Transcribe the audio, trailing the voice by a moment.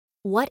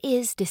What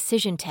is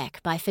Decision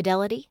Tech by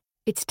Fidelity?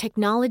 It's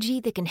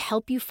technology that can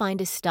help you find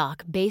a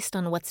stock based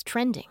on what's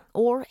trending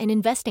or an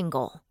investing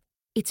goal.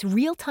 It's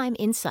real-time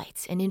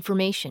insights and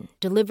information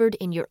delivered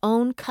in your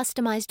own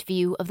customized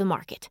view of the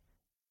market.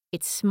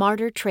 It's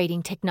smarter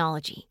trading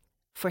technology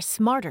for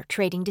smarter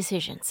trading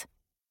decisions.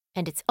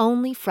 And it's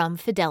only from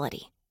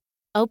Fidelity.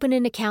 Open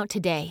an account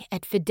today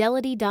at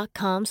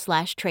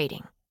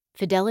fidelity.com/trading.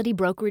 Fidelity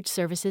Brokerage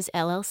Services,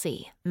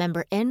 LLC.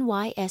 Member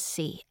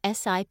NYSE,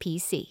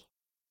 SIPC.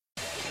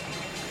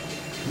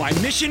 My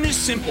mission is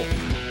simple,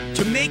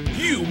 to make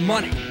you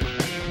money.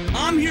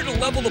 I'm here to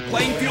level the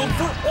playing field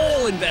for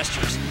all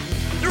investors.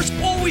 There's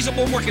always a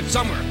bull market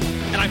somewhere,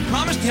 and I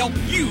promise to help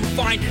you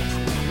find it.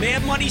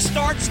 Mad Money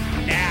starts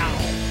now.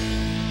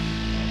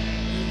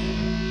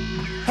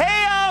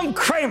 Hey, I'm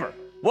Cramer.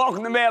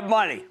 Welcome to Mad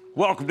Money.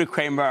 Welcome to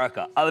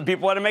Cramerica. Other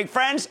people want to make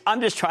friends.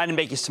 I'm just trying to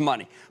make you some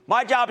money.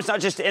 My job is not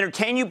just to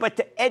entertain you, but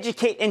to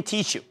educate and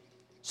teach you.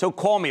 So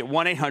call me at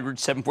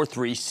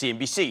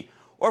 1-800-743-CNBC.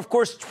 Or, of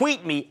course,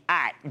 tweet me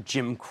at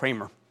Jim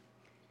Cramer.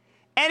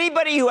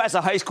 Anybody who has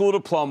a high school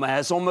diploma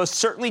has almost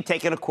certainly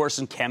taken a course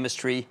in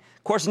chemistry,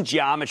 a course in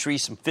geometry,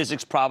 some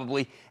physics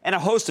probably, and a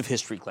host of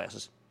history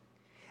classes.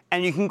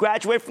 And you can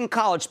graduate from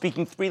college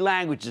speaking 3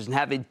 languages and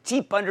have a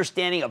deep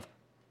understanding of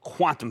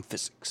quantum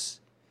physics.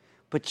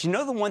 But you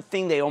know the one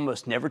thing they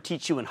almost never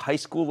teach you in high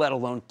school, let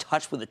alone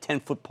touch with a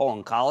 10-foot pole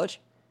in college?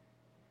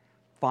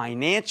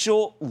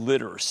 Financial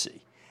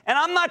literacy. And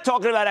I'm not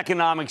talking about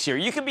economics here.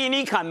 You can be an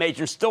econ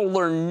major and still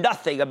learn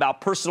nothing about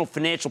personal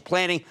financial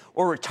planning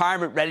or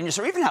retirement readiness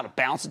or even how to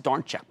balance a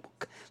darn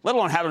checkbook, let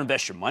alone how to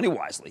invest your money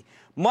wisely.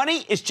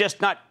 Money is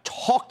just not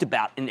talked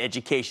about in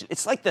education.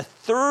 It's like the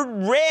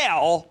third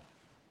rail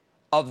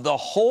of the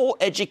whole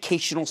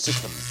educational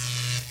system.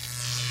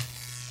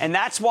 And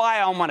that's why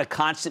I'm on a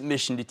constant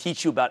mission to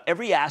teach you about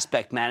every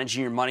aspect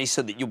managing your money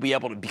so that you'll be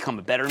able to become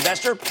a better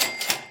investor,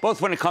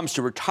 both when it comes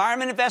to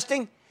retirement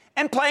investing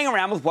and playing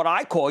around with what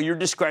I call your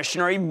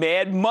discretionary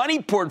mad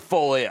money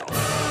portfolio.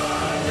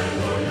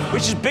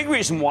 Which is a big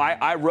reason why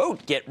I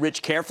wrote Get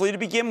Rich Carefully to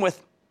begin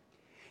with.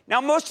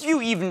 Now, most of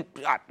you even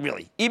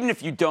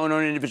if you don't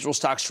own individual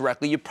stocks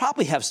directly, you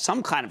probably have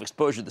some kind of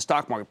exposure to the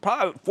stock market,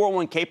 probably a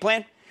 401k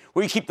plan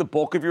where you keep the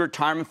bulk of your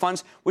retirement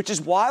funds, which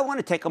is why I want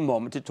to take a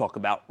moment to talk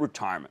about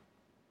retirement.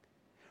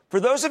 For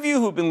those of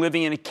you who've been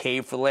living in a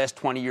cave for the last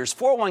 20 years,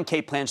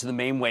 401k plans are the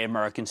main way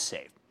Americans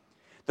save.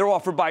 They're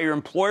offered by your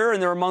employer,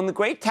 and they're among the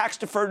great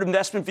tax-deferred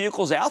investment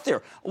vehicles out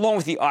there, along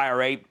with the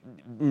IRA.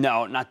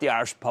 No, not the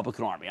Irish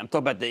Republican Army. I'm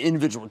talking about the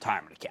individual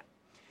retirement account.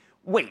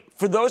 Wait,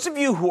 for those of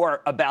you who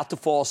are about to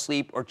fall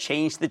asleep or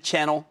change the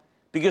channel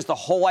because the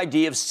whole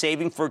idea of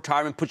saving for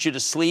retirement puts you to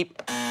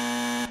sleep,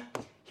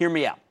 hear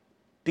me out.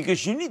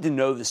 Because you need to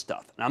know this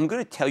stuff, and I'm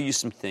going to tell you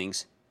some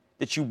things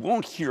that you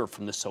won't hear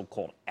from the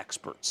so-called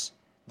experts.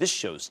 This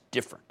show's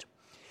different.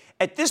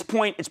 At this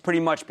point, it's pretty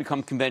much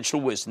become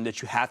conventional wisdom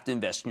that you have to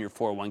invest in your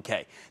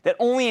 401k, that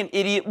only an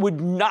idiot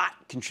would not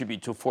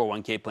contribute to a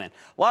 401k plan.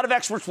 A lot of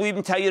experts will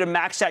even tell you to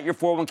max out your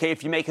 401k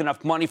if you make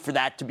enough money for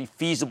that to be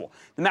feasible.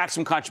 The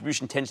maximum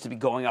contribution tends to be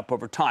going up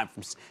over time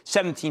from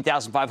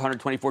 $17,500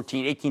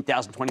 2014, $18,000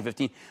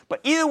 2015. But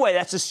either way,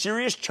 that's a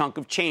serious chunk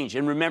of change.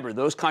 And remember,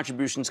 those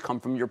contributions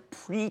come from your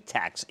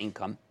pre-tax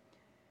income.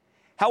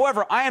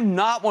 However, I am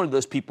not one of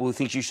those people who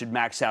thinks you should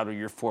max out on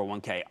your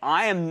 401k.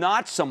 I am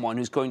not someone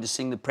who's going to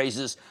sing the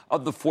praises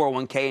of the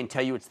 401k and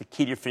tell you it's the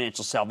key to your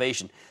financial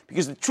salvation.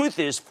 Because the truth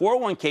is,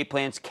 401k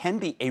plans can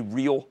be a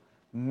real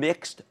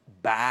mixed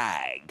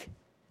bag.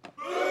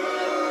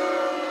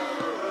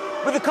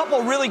 With a couple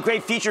of really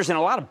great features and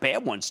a lot of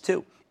bad ones,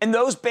 too. And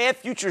those bad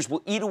features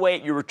will eat away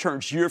at your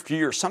returns year after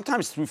year,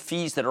 sometimes through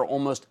fees that are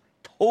almost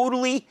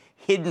totally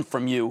hidden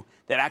from you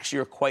that actually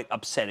are quite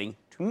upsetting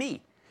to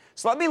me.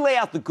 So let me lay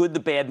out the good,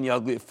 the bad, and the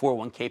ugly of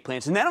 401k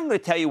plans, and then I'm going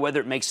to tell you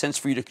whether it makes sense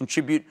for you to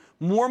contribute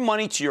more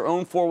money to your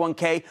own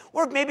 401k,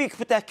 or maybe you could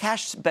put that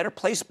cash in a better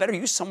place, better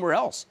use somewhere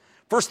else.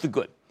 First, the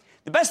good.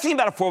 The best thing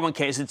about a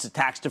 401k is it's a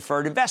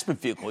tax-deferred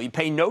investment vehicle. You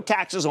pay no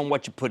taxes on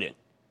what you put in.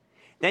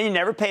 Then you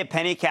never pay a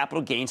penny of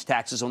capital gains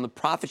taxes on the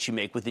profits you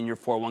make within your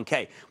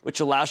 401k, which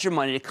allows your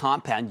money to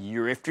compound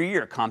year after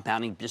year,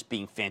 compounding just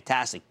being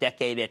fantastic,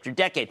 decade after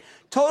decade.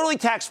 Totally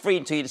tax-free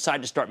until you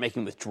decide to start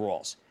making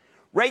withdrawals.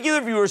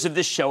 Regular viewers of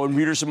this show and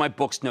readers of my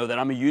books know that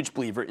I'm a huge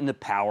believer in the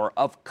power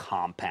of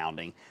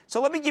compounding. So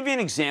let me give you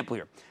an example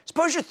here.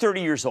 Suppose you're 30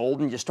 years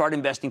old and you start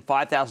investing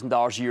 $5,000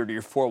 a year to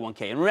your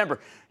 401k. And remember,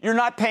 you're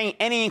not paying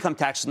any income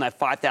tax on that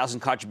 $5,000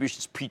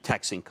 contributions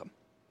pre-tax income.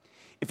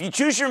 If you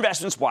choose your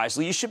investments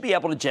wisely, you should be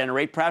able to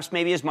generate perhaps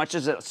maybe as much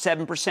as a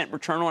 7%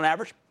 return on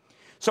average.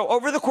 So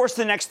over the course of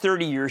the next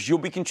 30 years, you'll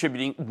be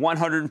contributing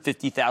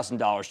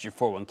 $150,000 to your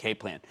 401k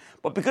plan.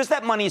 But because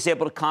that money is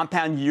able to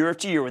compound year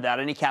after year without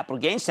any capital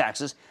gains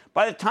taxes,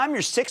 by the time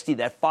you're 60,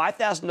 that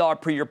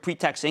 $5,000 per year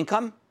pre-tax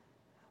income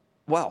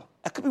well,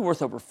 that could be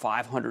worth over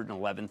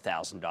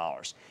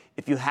 $511,000.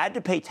 If you had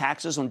to pay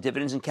taxes on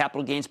dividends and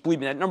capital gains, believe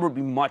me, that number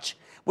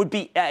would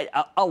be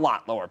a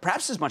lot lower,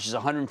 perhaps as much as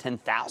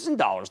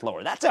 $110,000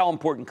 lower. That's how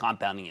important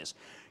compounding is.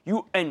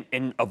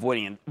 And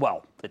avoiding,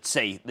 well, let's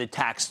say the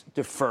tax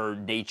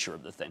deferred nature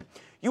of the thing.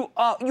 You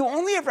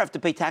only ever have to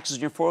pay taxes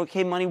on your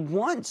 401k money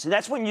once, and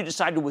that's when you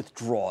decide to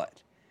withdraw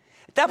it.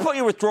 At that point,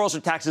 your withdrawals are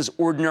taxed as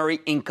ordinary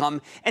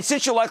income, and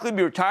since you'll likely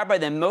be retired by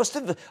then, most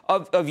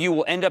of you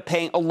will end up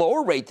paying a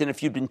lower rate than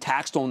if you'd been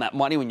taxed on that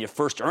money when you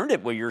first earned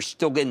it, where you're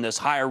still getting those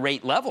higher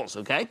rate levels,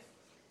 okay?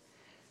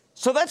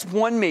 So that's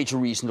one major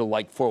reason to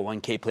like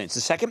 401k plans. The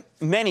second,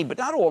 many, but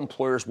not all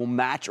employers will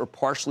match or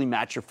partially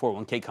match your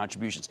 401k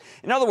contributions.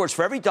 In other words,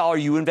 for every dollar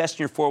you invest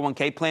in your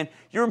 401k plan,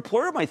 your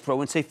employer might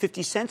throw in, say,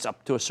 50 cents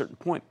up to a certain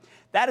point.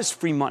 That is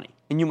free money,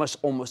 and you must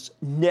almost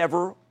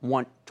never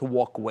want to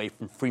walk away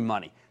from free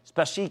money,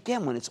 especially,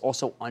 again, when it's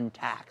also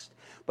untaxed.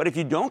 But if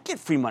you don't get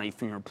free money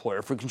from your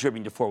employer for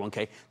contributing to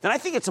 401k, then I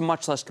think it's a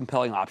much less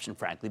compelling option,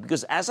 frankly,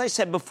 because as I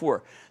said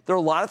before, there are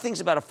a lot of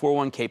things about a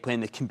 401k plan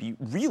that can be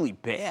really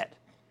bad.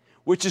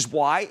 Which is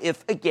why,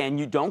 if, again,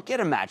 you don't get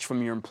a match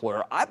from your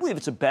employer, I believe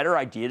it's a better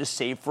idea to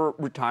save for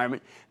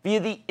retirement via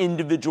the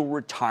individual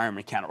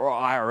retirement account, or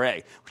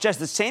IRA, which has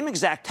the same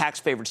exact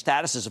tax-favored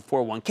status as a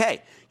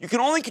 401k. You can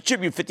only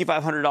contribute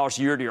 $5,500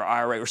 a year to your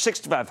IRA, or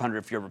 $6,500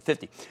 if you're over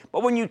 50.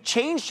 But when you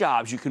change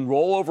jobs, you can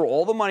roll over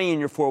all the money in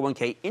your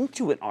 401k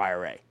into an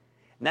IRA. And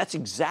that's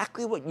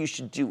exactly what you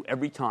should do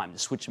every time to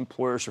switch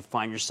employers or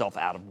find yourself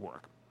out of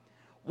work.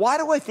 Why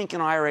do I think an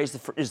IRA is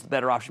the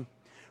better option?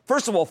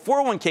 First of all,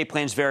 401k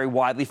plans vary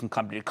widely from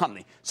company to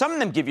company. Some of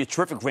them give you a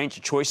terrific range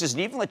of choices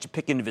and even let you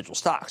pick individual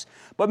stocks.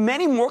 But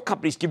many more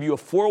companies give you a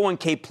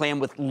 401k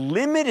plan with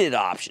limited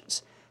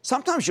options.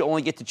 Sometimes you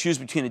only get to choose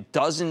between a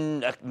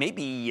dozen,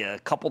 maybe a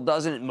couple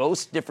dozen at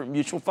most, different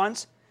mutual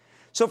funds.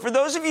 So for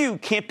those of you who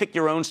can't pick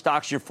your own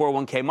stocks in your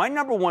 401k, my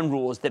number one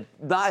rule is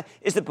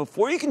that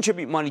before you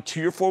contribute money to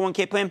your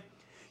 401k plan,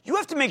 you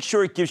have to make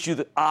sure it gives you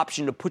the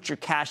option to put your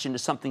cash into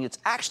something that's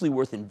actually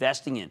worth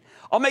investing in.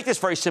 I'll make this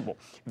very simple.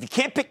 If you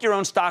can't pick your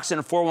own stocks in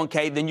a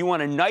 401k, then you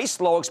want a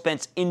nice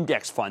low-expense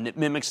index fund that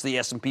mimics the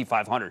S&P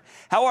 500.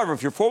 However,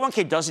 if your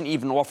 401k doesn't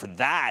even offer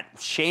that,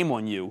 shame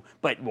on you,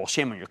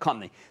 shame on your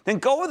company, then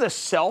go with a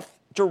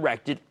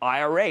self-directed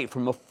IRA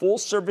from a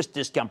full-service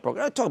discount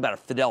program. I talk about a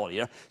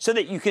Fidelity, so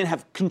that you can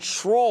have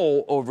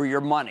control over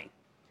your money.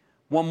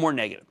 One more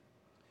negative.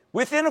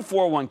 Within a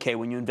 401k,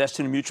 when you invest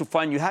in a mutual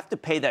fund, you have to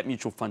pay that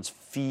mutual fund's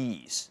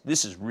fees.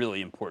 This is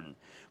really important.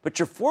 But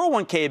your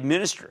 401k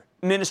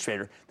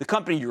administrator, the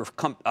company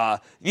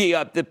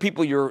the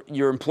people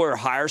your employer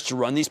hires to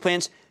run these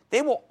plans,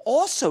 they will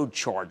also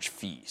charge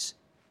fees.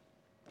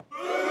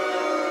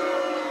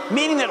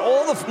 Meaning that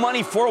all the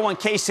money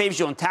 401k saves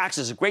you on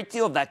taxes, a great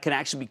deal of that can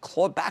actually be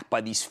clawed back by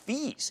these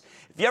fees.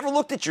 If you ever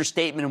looked at your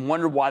statement and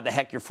wondered why the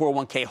heck your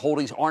 401k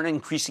holdings aren't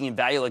increasing in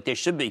value like they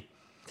should be,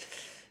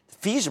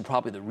 fees are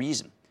probably the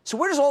reason. So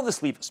where does all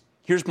this leave us?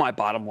 Here's my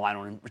bottom line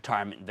on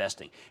retirement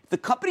investing. If the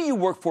company you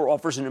work for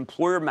offers an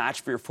employer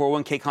match for your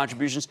 401k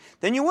contributions,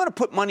 then you want to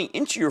put money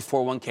into your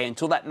 401k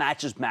until that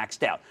match is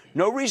maxed out.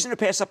 No reason to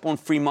pass up on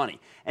free money.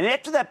 And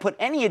after that, put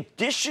any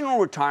additional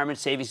retirement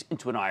savings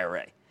into an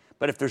IRA.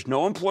 But if there's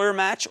no employer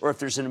match, or if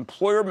there's an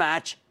employer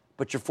match,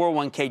 but your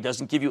 401k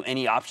doesn't give you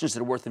any options that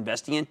are worth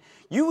investing in,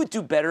 you would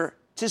do better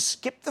to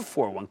skip the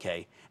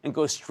 401k and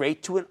go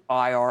straight to an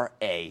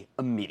IRA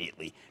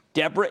immediately.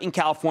 Deborah in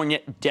California.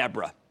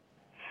 Deborah.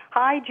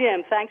 Hi,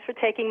 Jim. Thanks for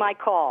taking my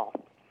call.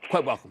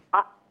 Quite welcome.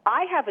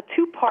 I have a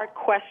two-part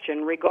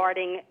question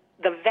regarding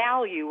the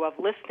value of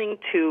listening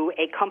to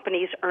a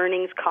company's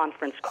earnings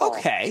conference call.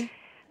 Okay.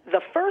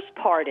 The first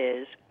part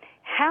is,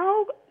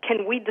 how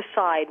can we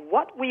decide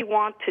what we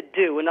want to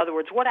do, in other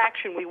words, what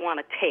action we want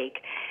to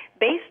take,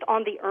 based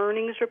on the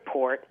earnings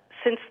report,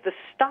 since the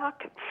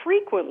stock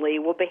frequently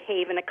will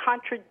behave in a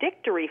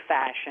contradictory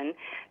fashion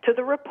to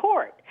the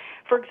report?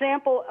 For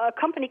example, a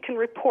company can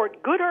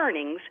report good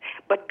earnings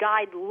but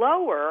guide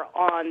lower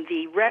on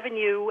the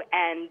revenue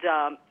and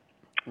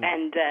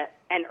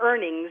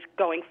earnings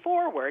going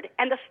forward,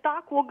 and the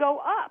stock will go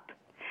up.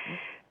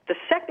 The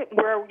second,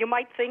 where you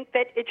might think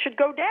that it should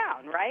go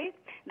down, right?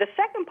 The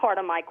second part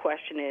of my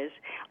question is,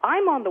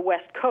 I'm on the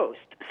West Coast,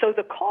 so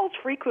the calls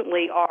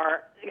frequently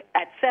are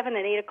at 7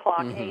 and 8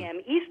 o'clock a.m.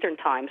 Eastern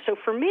Time. So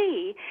for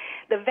me,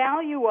 the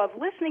value of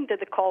listening to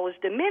the call is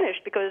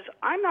diminished because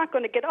I'm not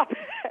going to get up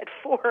at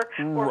 4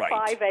 or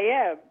 5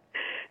 a.m.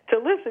 to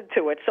listen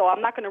to it, so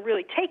I'm not going to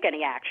really take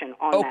any action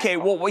on that. Okay,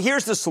 well,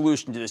 here's the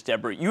solution to this,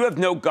 Deborah. You have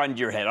no gun to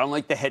your head.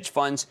 Unlike the hedge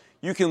funds,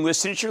 you can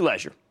listen at your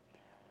leisure.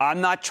 I'm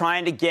not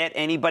trying to get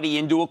anybody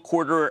into a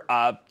quarter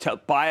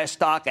to buy a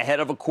stock ahead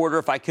of a quarter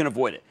if I can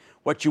avoid it.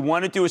 What you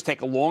want to do is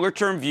take a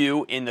longer-term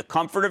view in the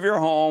comfort of your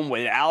home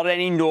without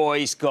any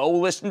noise. Go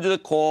listen to the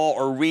call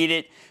or read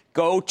it.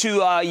 Go to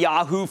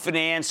Yahoo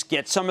Finance,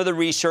 get some of the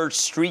research,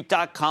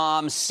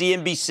 Street.com,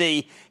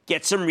 CNBC,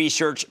 get some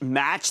research,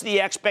 match the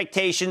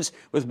expectations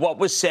with what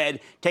was said,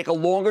 take a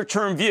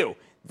longer-term view.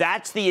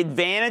 That's the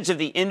advantage of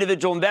the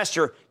individual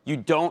investor. You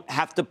don't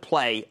have to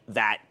play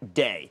that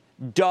day.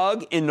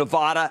 Doug in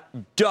Nevada.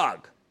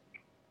 Doug.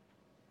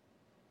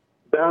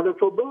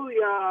 Bountiful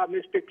booyah,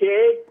 Mr.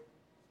 K.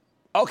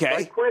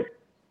 Okay.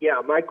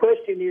 My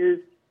question is,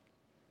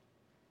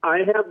 I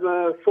have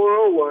a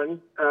 401,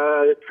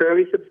 it's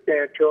fairly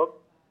substantial.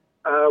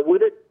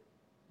 Would it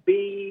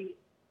be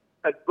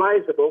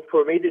advisable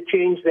for me to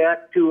change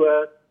that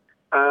to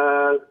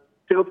a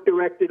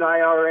self-directed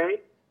IRA?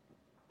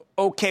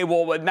 Okay,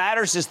 well, what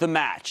matters is the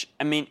match.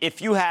 I mean, if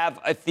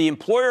the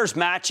employer's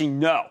matching,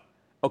 no.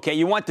 Okay,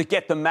 you want to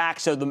get the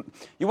max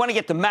you want to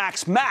get the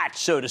max match,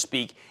 so to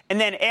speak,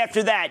 and then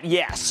after that,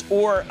 yes.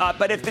 Or,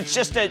 but if it's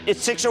just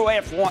it's 6 or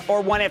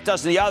one half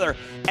dozen the other,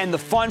 and the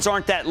funds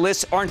aren't that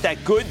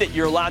good that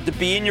you're allowed to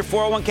be in your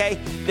 401k,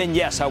 then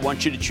yes, I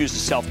want you to choose the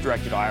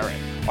self-directed IRA.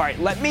 All right,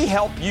 let me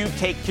help you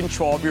take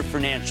control of your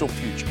financial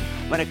future.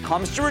 When it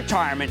comes to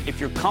retirement, if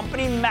your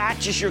company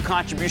matches your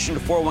contribution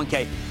to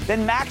 401k,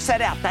 then max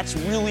that out. That's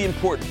really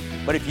important.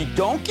 But if you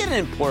don't get an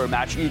employer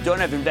match or you don't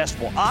have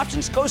investable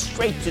options, go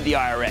straight to the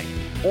IRA.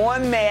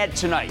 On Mad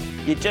tonight,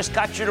 you just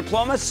got your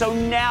diploma, so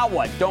now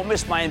what? Don't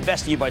miss my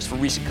investing advice for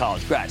recent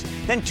college grads.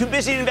 Then too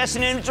busy to invest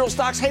in individual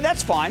stocks? Hey,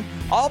 that's fine.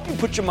 I'll help you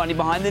put your money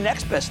behind the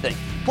next best thing.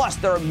 Plus,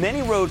 there are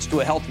many roads to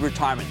a healthy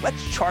retirement.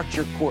 Let's chart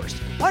your course.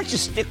 Why don't you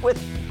stick with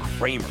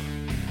Cramer?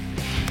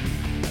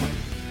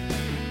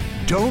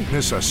 Don't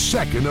miss a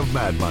second of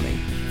Mad Money.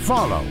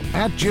 Follow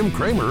 @Jim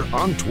Cramer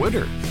on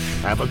Twitter.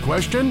 Have a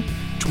question?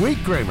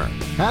 Tweet Cramer.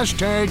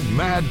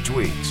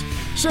 #MadTweets.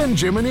 Send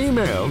Jim an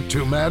email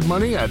to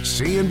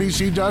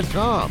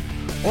madmoney@cnbc.com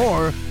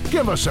or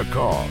give us a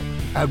call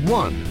at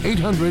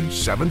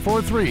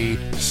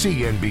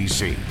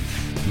 1-800-743-CNBC.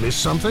 Miss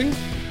something?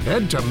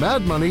 Head to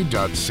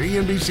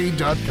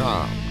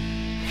madmoney.cnbc.com.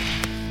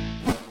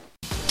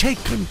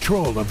 Take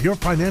control of your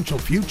financial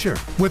future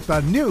with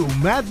the new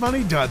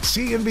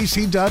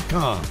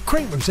madmoney.cnbc.com.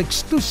 Cramer's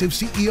exclusive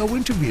CEO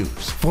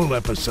interviews, full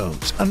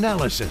episodes,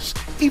 analysis,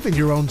 even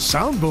your own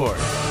soundboard.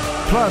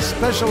 Plus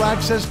special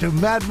access to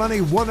Mad Money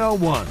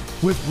 101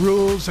 with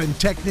rules and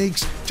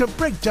techniques to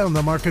break down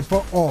the market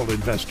for all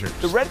investors.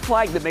 The red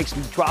flag that makes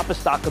me drop a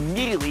stock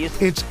immediately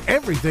is... It's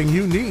everything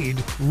you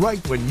need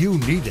right when you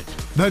need it.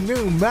 The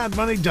new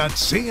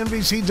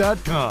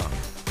madmoney.cnbc.com.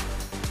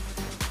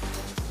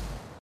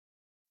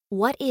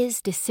 What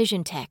is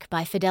Decision Tech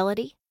by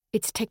Fidelity?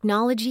 It's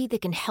technology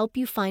that can help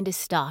you find a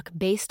stock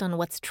based on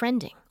what's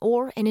trending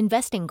or an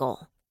investing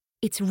goal.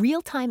 It's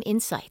real-time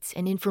insights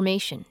and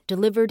information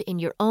delivered in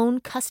your own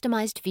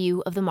customized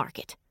view of the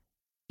market.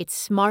 It's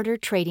smarter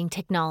trading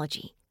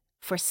technology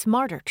for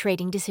smarter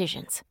trading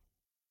decisions.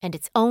 And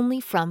it's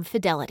only from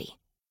Fidelity.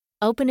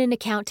 Open an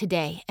account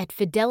today at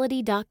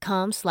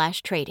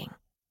fidelity.com/trading.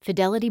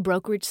 Fidelity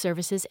Brokerage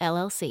Services,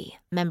 LLC.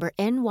 Member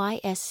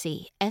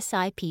NYSE,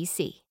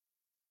 SIPC.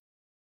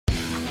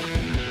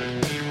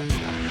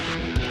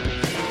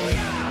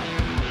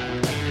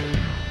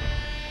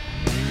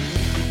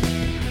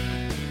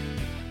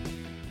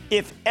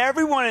 If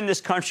everyone in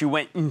this country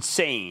went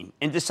insane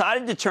and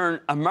decided to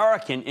turn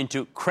American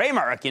into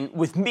Cramerican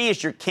with me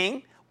as your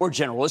king or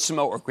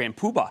Generalissimo or Grand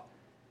Poobah,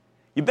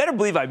 you better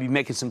believe I'd be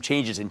making some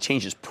changes and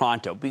changes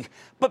pronto.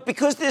 But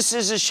because this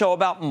is a show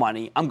about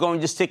money, I'm going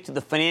to stick to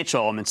the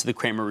financial elements of the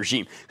Cramer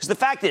regime. Because the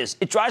fact is,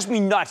 it drives me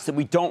nuts that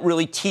we don't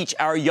really teach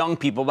our young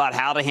people about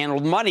how to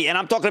handle money. And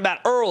I'm talking about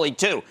early,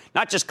 too,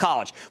 not just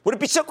college. Would it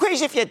be so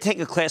crazy if you had to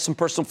take a class in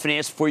personal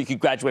finance before you could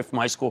graduate from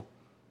high school?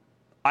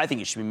 I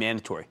think it should be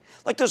mandatory.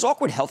 Like those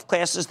awkward health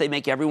classes they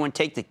make everyone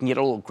take that can get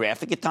a little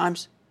graphic at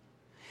times.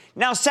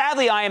 Now,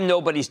 sadly, I am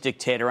nobody's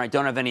dictator. I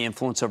don't have any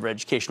influence over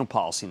educational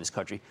policy in this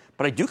country,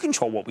 but I do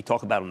control what we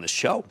talk about on this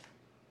show.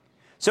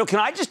 So can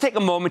I just take a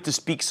moment to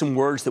speak some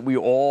words that we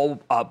all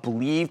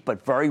believe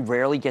but very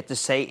rarely get to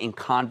say in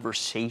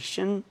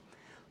conversation?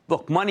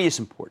 Look, money is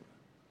important.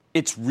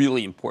 It's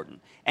really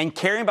important. And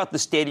caring about the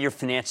state of your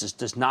finances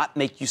does not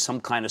make you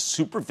some kind of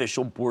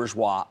superficial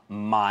bourgeois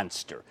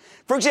monster.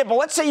 For example,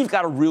 let's say you've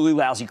got a really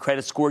lousy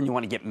credit score and you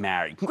want to get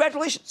married.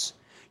 Congratulations.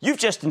 You've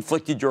just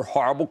inflicted your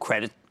horrible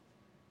credit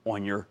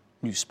on your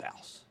new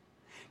spouse.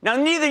 Now,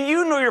 neither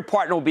you nor your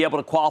partner will be able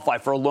to qualify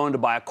for a loan to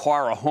buy a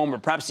car or a home or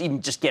perhaps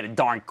even just get a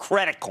darn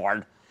credit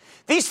card.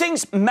 These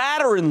things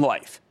matter in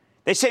life.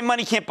 They say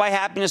money can't buy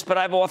happiness, but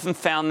I've often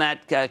found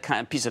that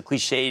kind of piece of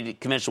cliched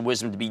conventional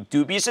wisdom to be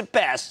dubious at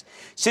best,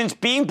 since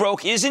being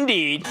broke is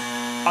indeed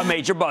a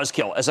major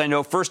buzzkill, as I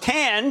know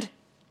firsthand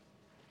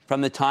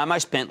from the time I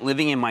spent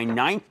living in my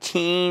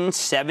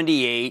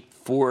 1978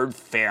 Ford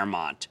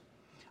Fairmont.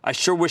 I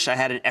sure wish I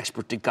had an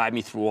expert to guide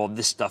me through all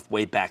this stuff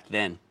way back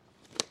then.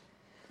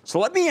 So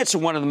let me answer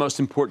one of the most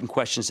important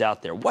questions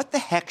out there. What the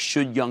heck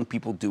should young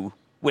people do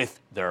with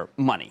their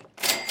money?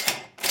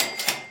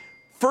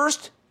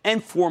 First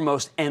and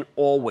foremost and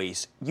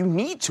always, you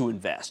need to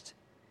invest.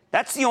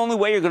 That's the only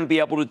way you're going to be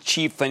able to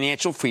achieve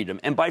financial freedom.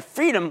 And by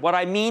freedom, what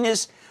I mean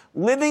is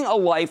living a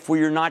life where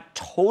you're not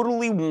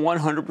totally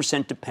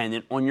 100%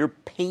 dependent on your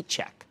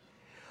paycheck.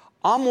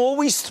 I'm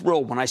always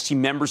thrilled when I see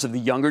members of the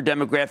younger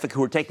demographic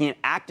who are taking an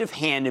active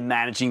hand in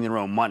managing their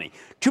own money.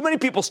 Too many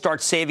people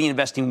start saving and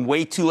investing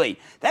way too late.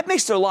 That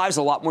makes their lives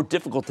a lot more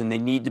difficult than they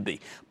need to be.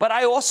 But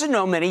I also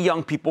know many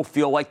young people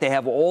feel like they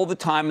have all the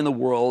time in the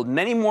world.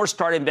 Many more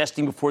start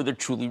investing before they're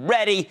truly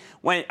ready,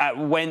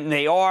 when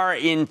they are,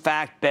 in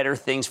fact, better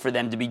things for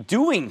them to be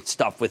doing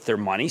stuff with their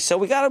money. So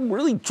we got to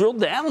really drill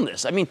down on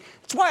this. I mean,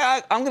 that's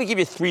why I'm going to give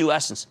you 3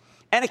 lessons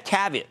and a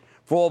caveat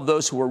for all of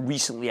those who are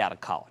recently out of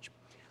college.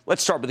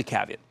 Let's start with the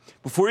caveat.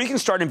 Before you can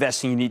start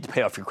investing, you need to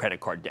pay off your credit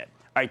card debt.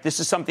 All right, this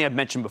is something I've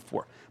mentioned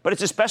before, but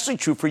it's especially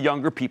true for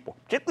younger people,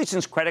 particularly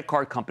since credit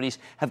card companies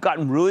have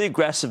gotten really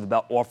aggressive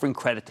about offering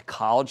credit to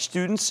college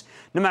students.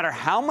 No matter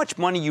how much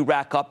money you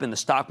rack up in the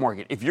stock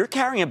market, if you're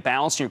carrying a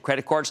balance in your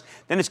credit cards,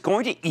 then it's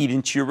going to eat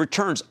into your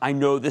returns. I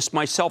know this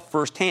myself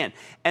firsthand.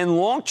 And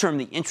long term,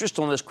 the interest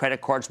on those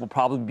credit cards will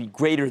probably be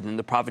greater than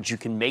the profits you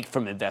can make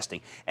from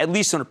investing, at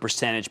least on a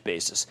percentage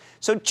basis.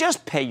 So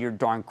just pay your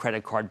darn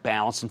credit card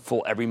balance in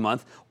full every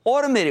month.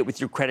 Automate it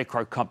with your credit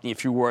card company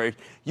if you're worried.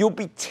 You'll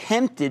be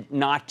tempted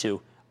not to.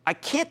 I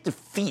can't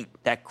defeat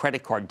that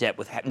credit card debt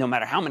with no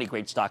matter how many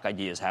great stock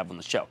ideas I have on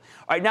the show. All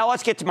right, now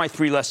let's get to my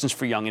 3 lessons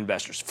for young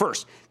investors.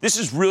 First, this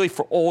is really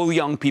for all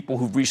young people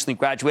who've recently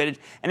graduated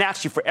and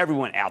actually for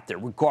everyone out there,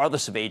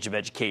 regardless of age of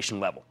education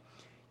level.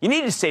 You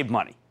need to save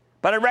money.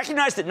 But I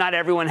recognize that not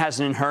everyone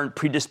has an inherent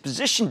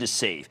predisposition to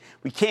save.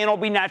 We can't all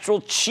be natural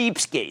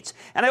cheapskates.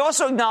 And I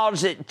also acknowledge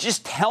that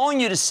just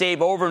telling you to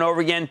save over and over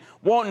again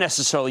won't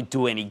necessarily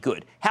do any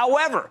good.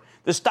 However,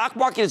 the stock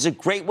market is a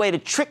great way to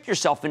trick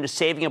yourself into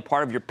saving a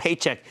part of your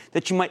paycheck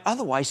that you might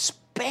otherwise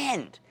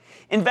spend.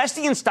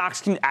 Investing in stocks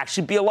can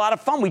actually be a lot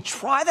of fun. We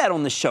try that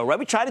on the show, right?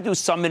 We try to do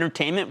some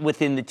entertainment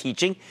within the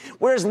teaching,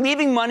 whereas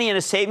leaving money in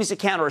a savings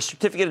account or a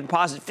certificate of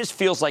deposit just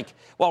feels like,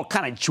 well,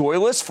 kind of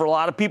joyless for a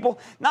lot of people,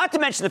 not to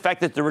mention the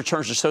fact that the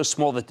returns are so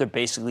small that they're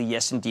basically,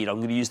 yes, indeed, I'm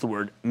going to use the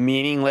word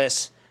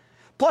meaningless.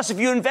 Plus, if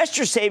you invest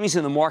your savings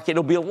in the market,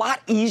 it'll be a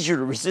lot easier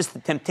to resist the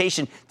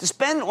temptation to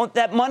spend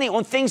that money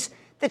on things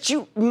that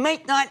you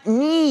might not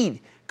need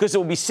because it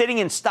will be sitting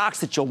in stocks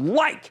that you'll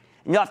like.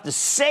 And you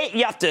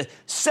have to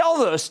sell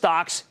those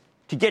stocks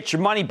to get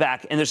your money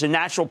back, and there's a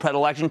natural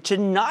predilection to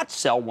not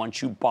sell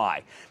once you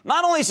buy.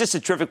 Not only is this a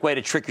terrific way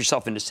to trick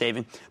yourself into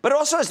saving, but it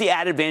also has the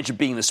added advantage of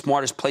being the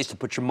smartest place to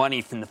put your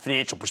money from the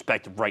financial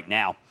perspective right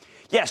now.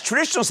 Yes,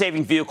 traditional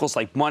saving vehicles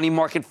like money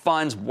market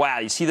funds, wow,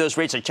 you see those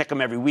rates, I check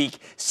them every week.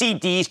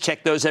 CDs,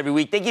 check those every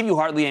week. They give you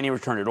hardly any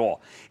return at all.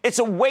 It's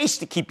a waste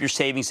to keep your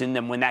savings in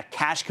them when that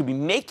cash could be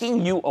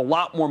making you a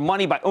lot more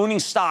money by owning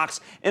stocks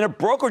in a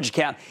brokerage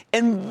account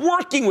and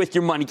working with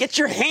your money. Get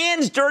your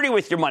hands dirty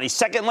with your money.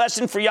 Second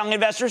lesson for young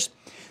investors.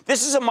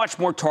 This is a much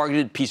more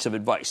targeted piece of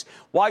advice.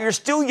 While you're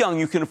still young,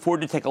 you can afford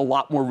to take a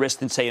lot more risk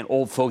than, say, an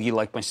old fogey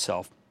like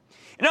myself.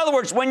 In other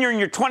words, when you're in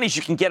your 20s,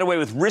 you can get away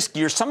with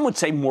riskier, some would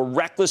say more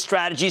reckless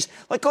strategies,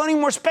 like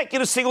owning more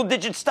speculative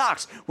single-digit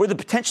stocks, where the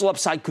potential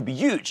upside could be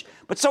huge,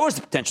 but so is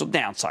the potential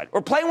downside. Or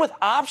playing with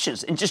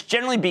options and just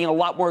generally being a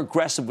lot more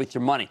aggressive with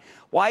your money.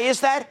 Why is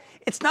that?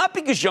 It's not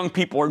because young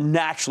people are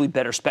naturally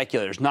better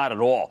speculators, not at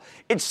all.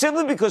 It's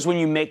simply because when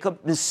you make a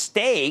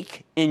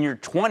mistake in your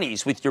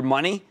 20s with your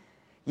money,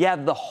 you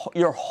have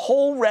your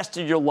whole rest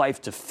of your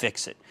life to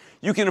fix it.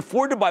 You can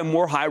afford to buy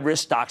more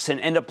high-risk stocks and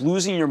end up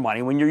losing your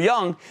money when you're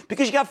young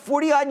because you got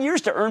 40-odd years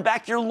to earn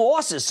back your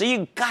losses, so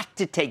you've got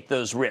to take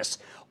those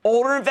risks.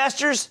 Older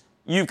investors,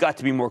 you've got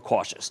to be more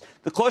cautious.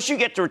 The closer you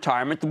get to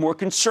retirement, the more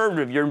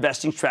conservative your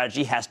investing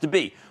strategy has to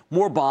be.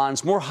 More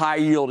bonds, more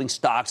high-yielding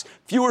stocks,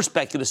 fewer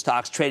speculative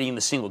stocks trading in the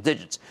single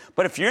digits.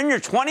 But if you're in your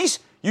 20s,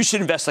 you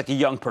should invest like a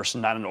young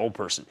person, not an old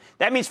person.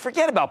 That means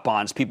forget about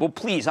bonds, people.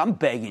 Please, I'm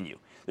begging you.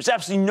 There's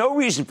absolutely no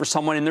reason for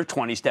someone in their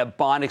 20s to have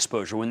bond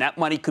exposure when that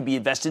money could be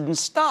invested in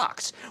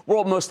stocks, where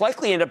it'll most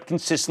likely end up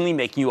consistently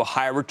making you a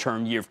higher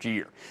return year after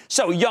year.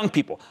 So, young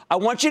people, I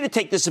want you to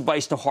take this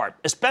advice to heart,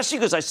 especially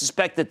because I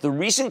suspect that the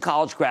recent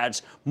college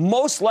grads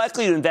most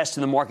likely to invest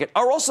in the market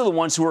are also the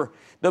ones who are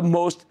the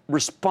most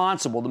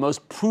responsible, the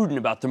most prudent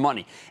about their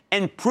money.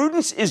 And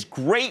prudence is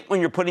great when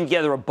you're putting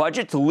together a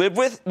budget to live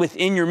with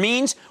within your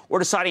means or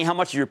deciding how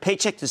much of your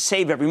paycheck to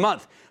save every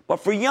month. But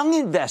for young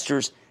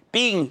investors,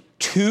 being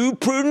too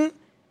prudent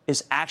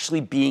is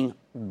actually being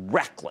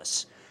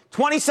reckless.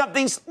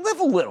 20-somethings,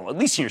 live a little, at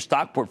least in your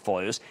stock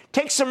portfolios.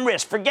 Take some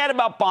risks. Forget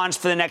about bonds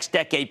for the next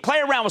decade. Play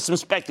around with some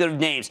speculative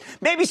names.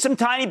 Maybe some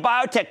tiny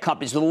biotech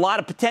companies with a lot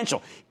of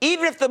potential.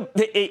 Even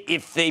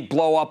if they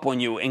blow up on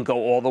you and go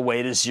all the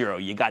way to zero,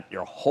 you got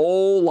your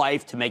whole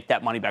life to make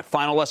that money back.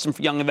 Final lesson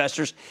for young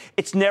investors,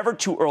 it's never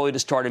too early to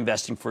start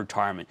investing for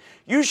retirement.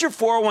 Use your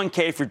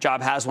 401k if your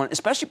job has one,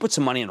 especially put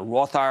some money in a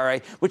Roth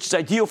IRA, which is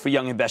ideal for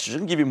young investors.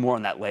 I'll give you more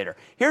on that later.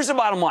 Here's the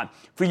bottom line.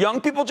 For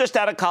young people just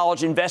out of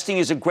college, investing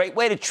is a great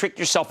way to trick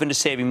yourself into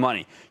saving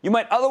money. You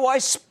might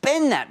otherwise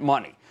spend that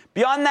money.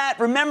 Beyond that,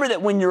 remember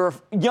that when you're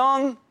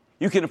young,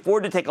 you can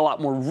afford to take a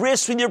lot more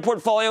risks with your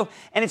portfolio,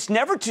 and it's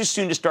never too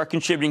soon to start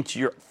contributing to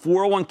your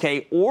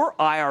 401k or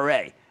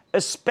IRA,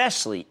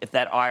 especially if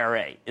that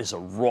IRA is a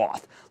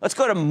Roth. Let's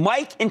go to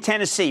Mike in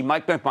Tennessee.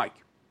 Mike.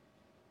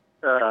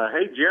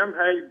 Hey, Jim,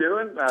 how you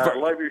doing? I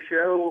love your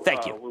show.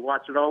 Thank you. We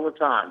watch it all the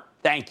time.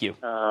 Thank you.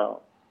 My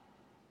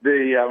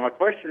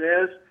question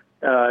is,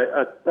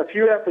 a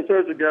few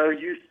episodes ago,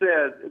 you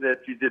said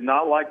that you did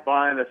not like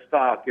buying a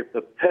stock if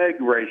the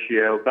PEG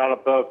ratio got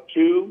above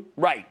 2.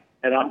 Right.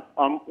 And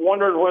I'm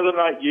wondering whether or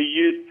not you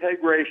use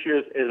PEG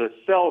ratios as a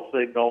sell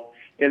signal,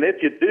 and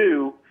if you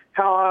do,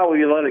 how high will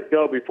you let it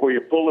go before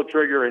you pull the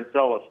trigger and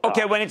sell a stock?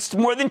 Okay, when it's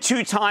more than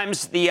 2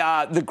 times the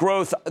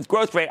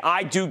growth rate,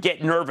 I do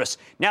get nervous.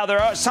 Now, there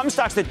are some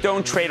stocks that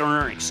don't trade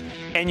on earnings,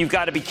 and you've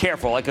got to be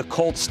careful. Like a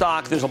Colt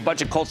stock, there's a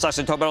bunch of Colt stocks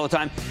I talk about all the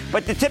time.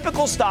 But the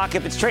typical stock,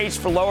 if it trades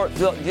for lower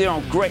than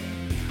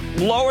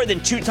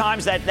 2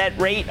 times that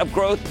rate of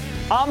growth,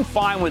 I'm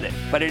fine with it.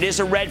 But it is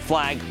a red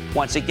flag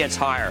once it gets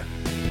higher.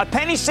 A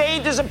penny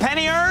saved is a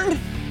penny earned.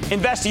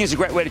 Investing is a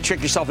great way to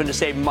trick yourself into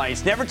saving money.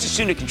 It's never too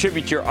soon to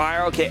contribute to your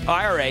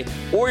IRA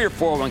or your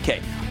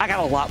 401k. I got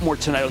a lot more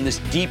tonight on this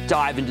deep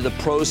dive into the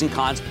pros and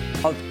cons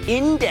of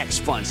index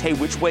funds. Hey,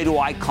 which way do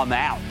I come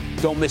out?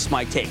 Don't miss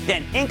my take.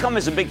 Then, income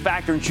is a big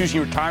factor in choosing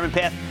your retirement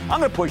path. I'm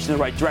going to push you in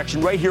the right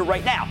direction right here,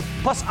 right now.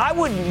 Plus, I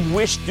wouldn't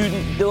wish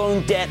student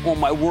loan debt on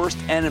my worst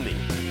enemy.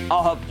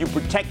 I'll help you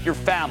protect your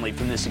family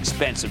from this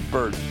expensive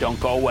burden. Don't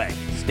go away.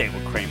 Stay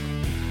with Cramer.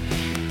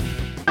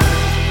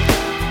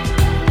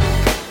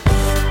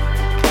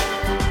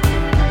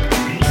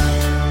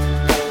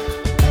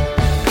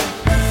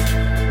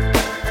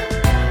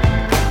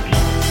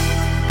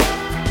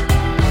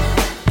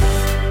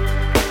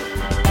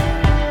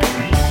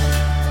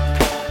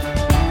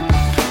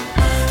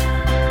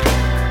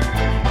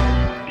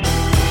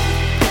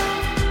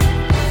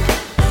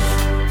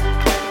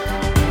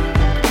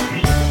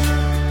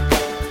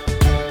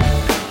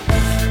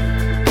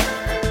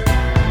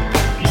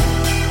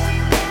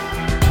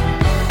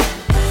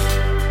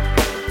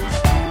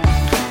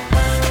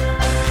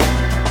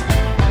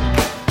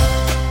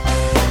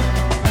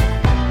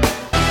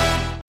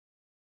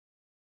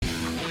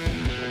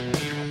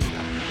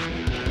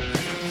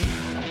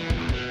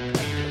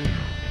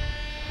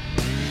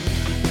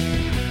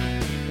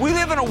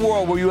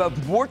 Where you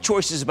have more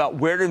choices about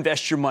where to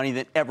invest your money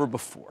than ever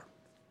before.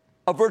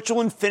 A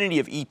virtual infinity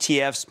of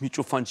ETFs,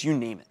 mutual funds, you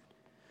name it.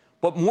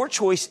 But more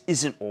choice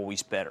isn't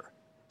always better.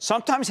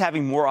 Sometimes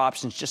having more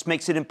options just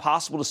makes it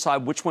impossible to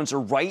decide which ones are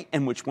right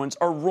and which ones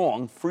are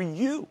wrong for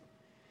you.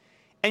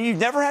 And you've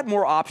never had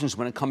more options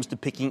when it comes to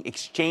picking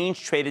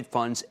exchange-traded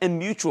funds and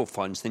mutual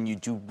funds than you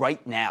do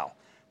right now.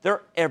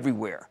 They're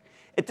everywhere.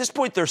 At this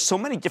point, there are so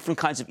many different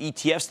kinds of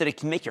ETFs that it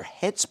can make your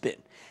head spin.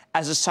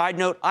 As a side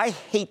note, I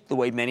hate the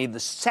way many of the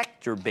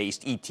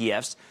sector-based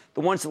ETFs, the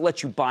ones that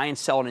let you buy and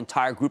sell an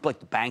entire group like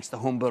the banks, the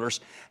home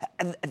builders,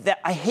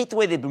 I hate the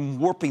way they've been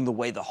warping the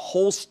way the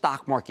whole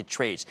stock market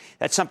trades.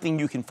 That's something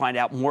you can find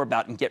out more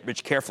about and Get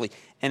Rich Carefully.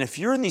 And if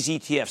you're in these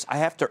ETFs, I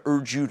have to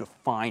urge you to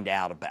find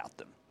out about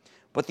them.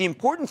 But the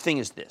important thing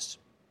is this.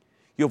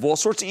 You have all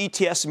sorts of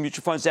ETFs and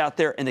mutual funds out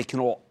there, and they can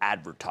all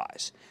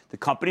advertise. The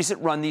companies that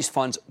run these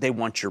funds, they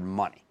want your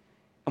money.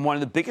 And one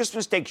of the biggest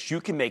mistakes you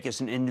can make as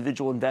an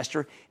individual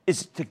investor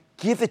is to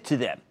give it to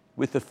them,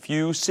 with a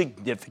few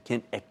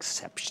significant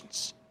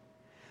exceptions.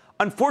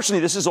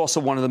 Unfortunately, this is also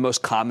one of the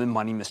most common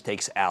money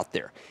mistakes out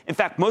there. In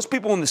fact, most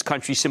people in this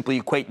country simply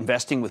equate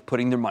investing with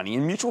putting their money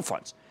in mutual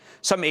funds.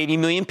 Some 80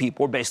 million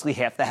people, or basically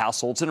half the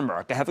households in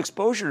America, have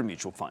exposure to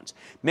mutual funds.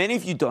 Many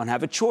of you don't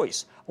have a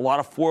choice. A lot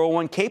of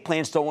 401k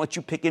plans don't let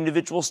you pick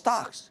individual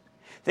stocks.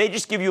 They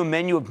just give you a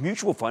menu of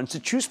mutual funds to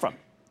choose from,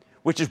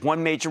 which is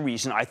one major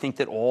reason I think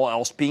that, all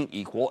else being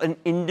equal, an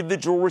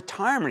individual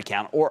retirement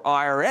account, or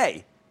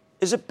IRA,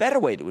 is a better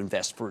way to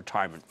invest for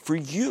retirement for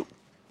you.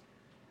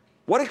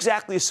 What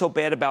exactly is so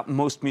bad about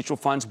most mutual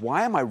funds?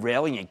 Why am I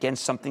railing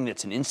against something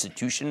that's an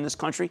institution in this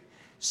country?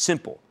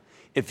 Simple.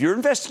 If you're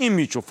investing in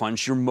mutual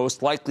funds, you're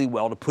most likely,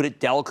 well, to put it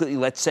delicately,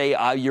 let's say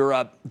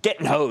you're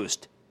getting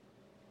hosed.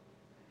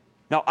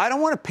 Now, I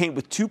don't want to paint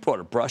with too broad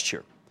a brush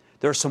here.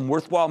 There are some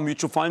worthwhile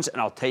mutual funds, and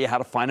I'll tell you how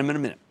to find them in a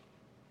minute.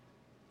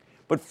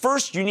 But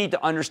first, you need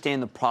to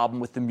understand the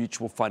problem with the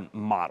mutual fund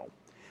model.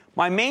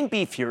 My main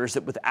beef here is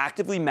that with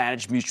actively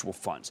managed mutual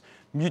funds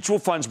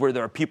where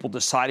there are people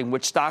deciding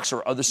which stocks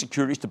or other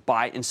securities to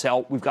buy and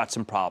sell, we've got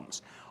some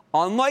problems.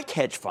 Unlike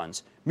hedge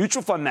funds,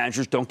 mutual fund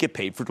managers don't get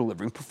paid for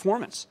delivering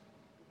performance.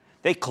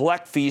 They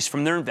collect fees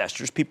from their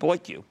investors, people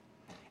like you,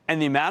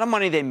 and the amount of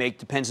money they make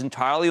depends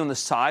entirely on the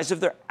size of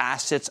their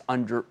assets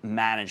under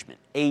management,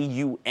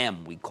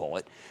 AUM we call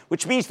it,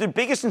 which means their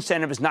biggest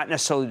incentive is not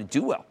necessarily to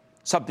do well,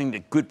 something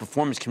that good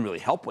performance can really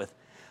help with.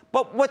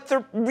 But what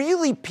they're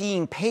really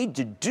being paid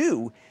to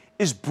do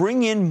is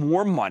bring in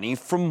more money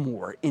from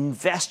more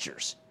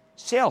investors,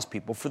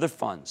 salespeople for their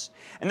funds.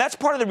 And that's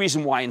part of the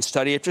reason why in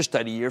study after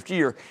study, year after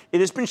year,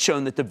 it has been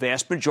shown that the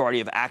vast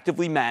majority of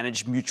actively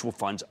managed mutual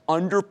funds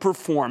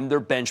underperform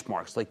their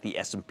benchmarks like the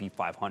S&P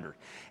 500.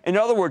 In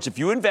other words, if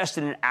you invest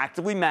in an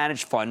actively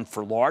managed fund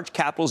for large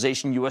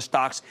capitalization U.S.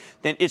 stocks,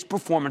 then its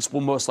performance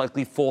will most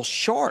likely fall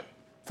short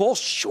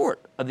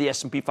of the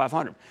S&P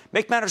 500.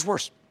 Make matters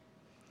worse.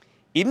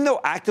 Even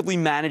though actively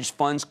managed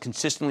funds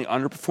consistently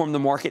underperform the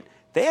market,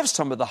 they have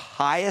some of the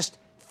highest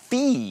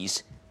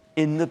fees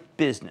in the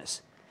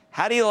business.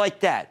 How do you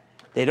like that?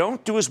 They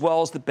don't do as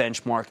well as the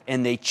benchmark,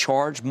 and they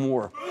charge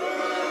more.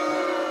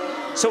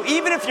 So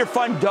even if your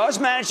fund does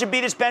manage to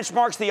beat its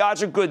benchmarks, the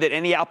odds are good that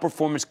any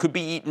outperformance could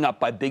be eaten up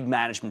by big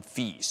management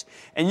fees.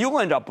 And you'll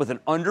end up with an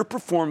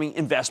underperforming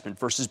investment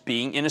versus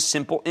being in a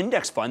simple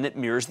index fund that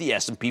mirrors the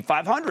S&P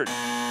 500.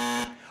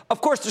 Of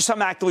course, there's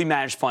some actively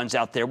managed funds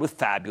out there with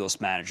fabulous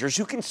managers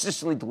who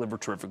consistently deliver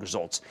terrific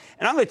results.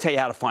 And I'm going to tell you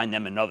how to find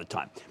them another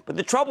time. But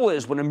the trouble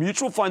is, when a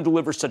mutual fund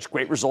delivers such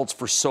great results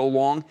for so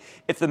long,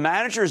 if the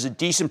manager is a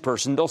decent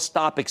person, they'll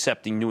stop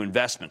accepting new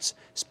investments,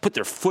 put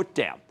their foot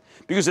down.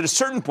 Because at a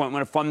certain point,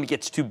 when a fund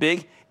gets too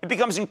big, it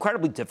becomes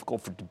incredibly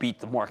difficult to beat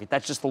the market.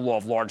 That's just the law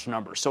of large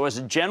numbers. So as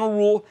a general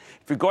rule,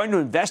 if you're going to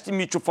invest in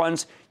mutual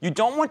funds, you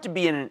don't want to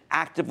be in an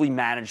actively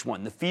managed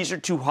one. The fees are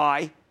too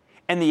high,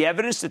 and the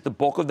evidence that the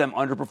bulk of them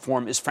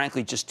underperform is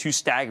frankly just too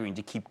staggering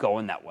to keep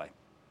going that way.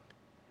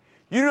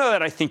 You know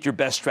that I think your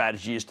best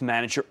strategy is to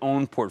manage your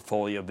own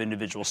portfolio of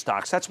individual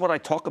stocks. That's what I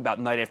talk about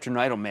night after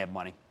night on Mad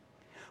Money.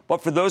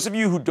 But for those of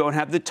you who don't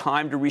have the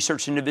time to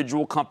research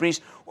individual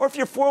companies, or if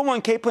your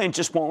 401k plan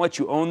just won't let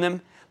you own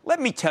them, let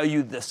me tell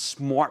you the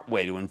smart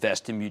way to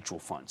invest in mutual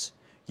funds.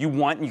 You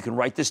want, and you can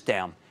write this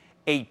down,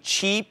 a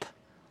cheap,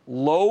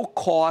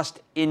 low-cost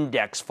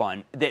index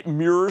fund that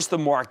mirrors the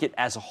market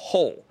as a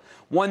whole,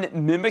 one that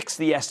mimics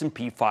the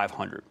S&P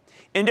 500.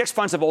 Index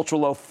funds have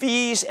ultra-low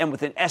fees, and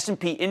with an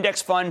S&P index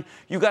fund,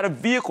 you got a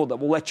vehicle that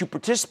will let you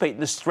participate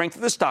in the strength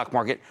of the stock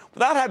market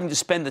without having to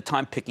spend the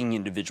time picking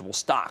individual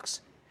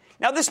stocks.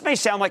 Now, this may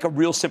sound like a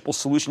real simple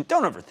solution.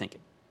 Don't overthink it.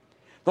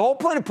 The whole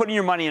point of putting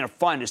your money in a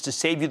fund is to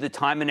save you the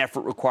time and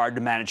effort required to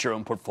manage your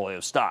own portfolio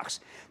of stocks.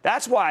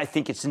 That's why I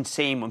think it's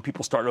insane when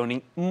people start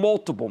owning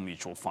multiple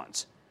mutual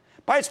funds.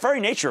 By its very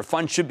nature, a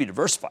fund should be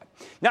diversified.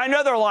 Now, I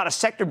know there are a lot of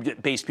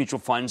sector-based mutual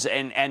funds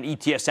and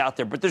ETFs out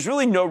there, but there's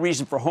really no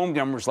reason for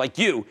homegrowners like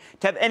you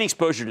to have any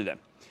exposure to them.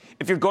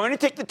 If you're going to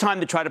take the time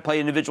to try to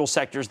play individual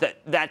sectors,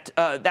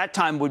 that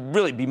time would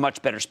really be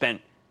much better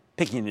spent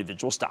picking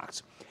individual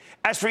stocks.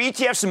 As for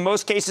ETFs, in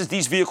most cases,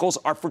 these vehicles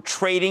are for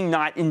trading,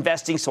 not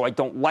investing, so I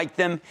don't like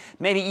them.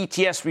 Many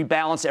ETFs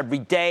rebalance every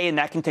day, and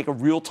that can take a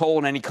real toll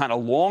on any kind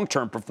of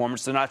long-term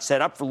performance. They're not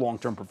set up for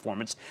long-term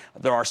performance.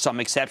 There are some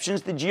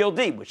exceptions. The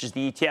GLD, which is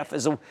the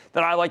ETF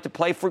that I like to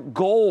play for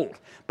gold.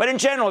 But in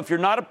general, if you're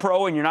not a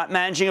pro and you're not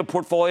managing a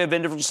portfolio of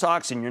individual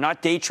stocks and you're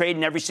not day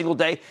trading every single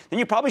day, then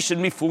you probably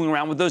shouldn't be fooling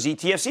around with those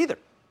ETFs either.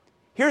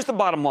 Here's the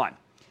bottom line.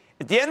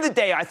 At the end of the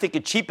day, I think a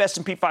cheap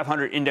S&P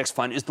 500 index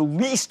fund is the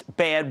least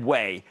bad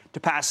way to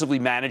passively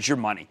manage your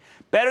money,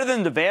 better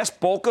than the vast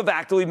bulk of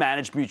actively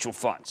managed mutual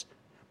funds.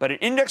 But an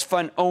index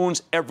fund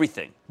owns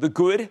everything, the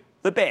good,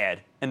 the bad,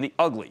 and the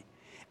ugly.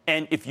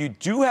 And if you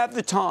do have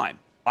the time,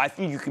 I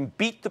think you can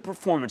beat the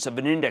performance of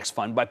an index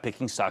fund by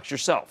picking stocks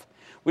yourself,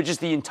 which is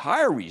the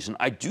entire reason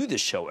I do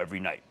this show every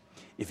night.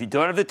 If you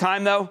don't have the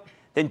time, though,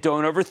 then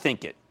don't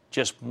overthink it.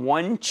 Just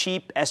one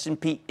cheap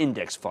S&P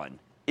index fund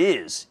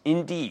is,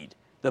 indeed,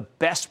 the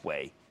best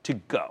way to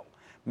go.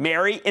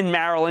 Mary in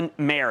Maryland.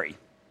 Mary.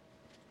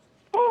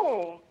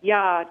 Oh,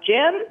 yeah,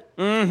 Jim?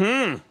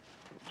 Mm-hmm.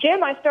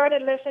 Jim, I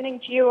started listening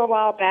to you a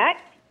while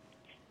back.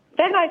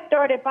 Then I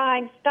started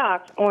buying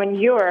stocks on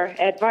your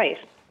advice.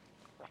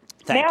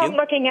 Thank now you. I'm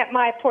looking at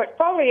my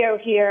portfolio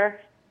here,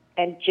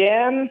 and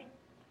Jim,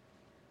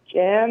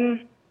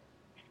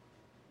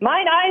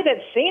 mine eyes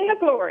have seen the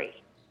glory.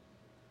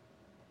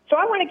 So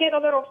I want to get a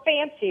little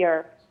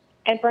fancier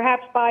and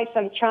perhaps buy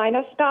some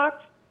China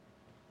stocks.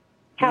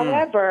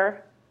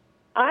 However,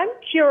 I'm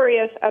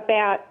curious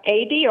about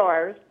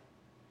ADRs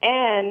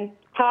and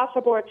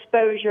possible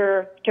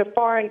exposure to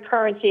foreign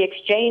currency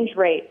exchange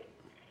rate.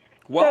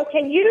 Well, so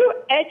can you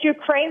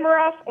Cramer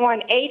us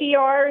on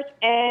ADRs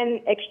and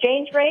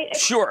exchange rate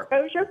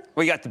exposure?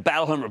 We got the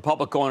Battlefield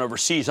Republic going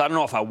overseas. I don't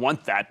know if I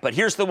want that, but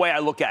here's the way I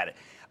look at it.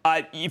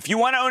 If you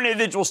want to own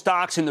individual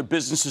stocks and their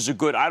businesses are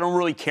good, I don't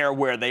really care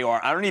where they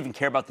are. I don't even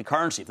care about the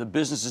currency. If the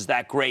business is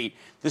that great,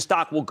 the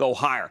stock will go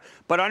higher.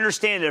 But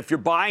understand that if you're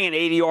buying an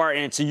ADR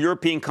and it's a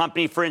European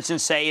company, for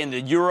instance, say, and the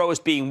euro is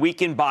being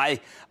weakened by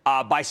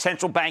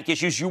central bank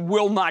issues, you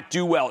will not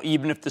do well,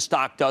 even if the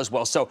stock does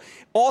well. So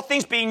all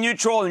things being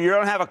neutral and you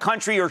don't have a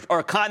country or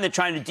a continent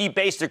trying to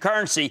debase their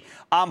currency,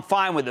 I'm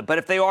fine with it. But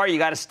if they are, you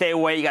got to stay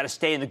away. You got to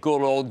stay in the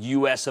good old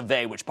U.S. of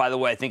A., which, by the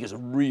way, I think is a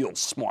real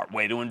smart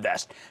way to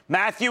invest.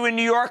 Matthew in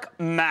New York.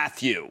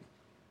 Matthew.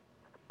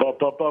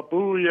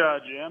 Booyah,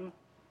 Jim.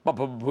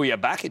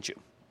 Booyah, back at you.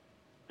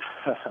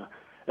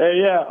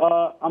 Hey,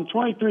 I'm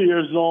 23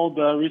 years old,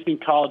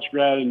 recent college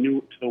grad and new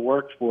to the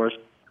workforce.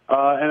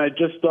 And I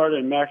just started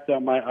and maxed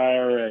out my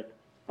IRA.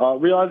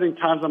 Realizing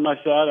time's on my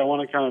side, I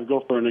want to kind of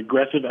go for an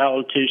aggressive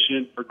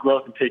allocation for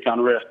growth and take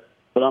on risk.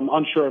 But I'm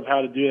unsure of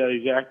how to do that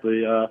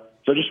exactly. So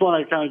I just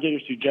want to kind of get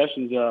your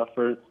suggestions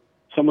for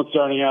someone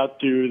starting out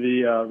through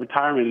the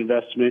retirement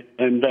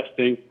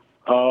investing.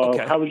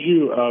 Okay. How would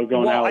you go and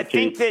allocate? Well, I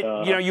think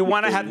that you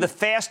want to have the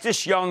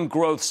fastest young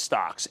growth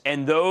stocks,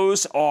 and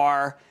those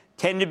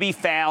tend to be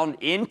found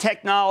in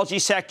technology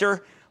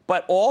sector.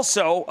 but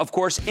also, of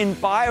course, in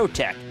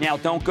biotech. Now,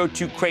 don't go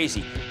too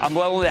crazy. I'm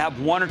willing to have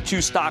one or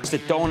two stocks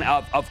that don't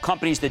of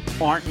companies that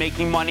aren't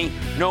making money,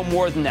 no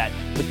more than that.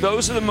 But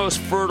those are the most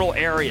fertile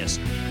areas.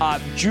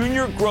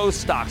 Junior growth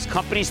stocks,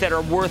 companies that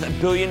are worth $1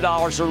 billion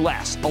or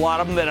less. A lot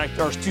of them that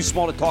are too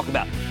small to talk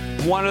about.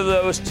 One of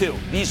those two.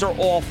 These are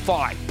all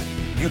fine.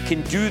 You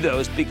can do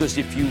those because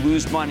if you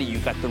lose money,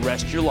 you've got the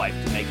rest of your life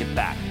to make it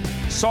back.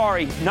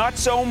 Sorry, not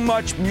so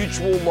much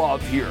mutual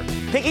love here.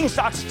 Picking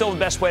stocks is still the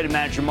best way to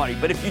manage your money,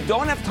 but if you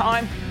don't have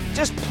time,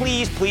 just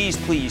please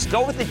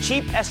go with the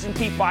cheap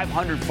S&P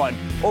 500 fund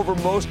over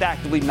most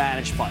actively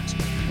managed funds.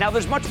 Now,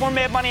 there's much more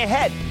mad money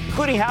ahead,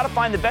 including how to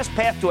find the best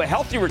path to a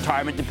healthy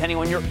retirement depending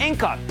on your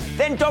income.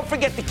 Then don't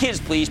forget the kids,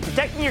 please.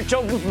 Protecting your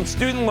children from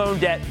student loan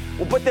debt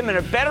will put them in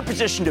a better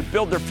position to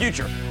build their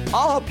future.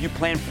 I'll help you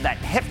plan for that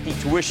hefty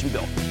tuition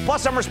bill.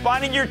 Plus, I'm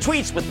responding to your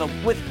tweets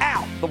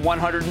without the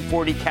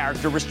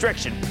 140-character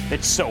restriction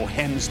that so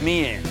hems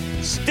me in.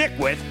 Stick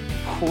with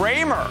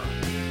Cramer.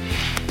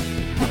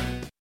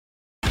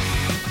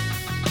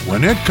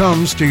 When it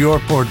comes to your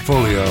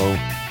portfolio,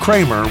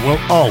 Cramer will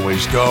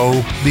always go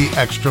the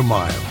extra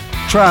mile,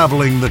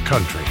 traveling the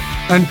country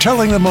and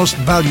telling the most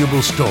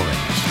valuable stories.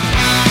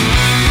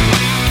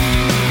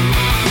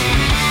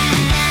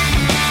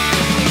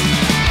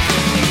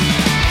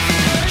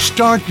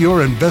 Start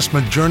your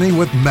investment journey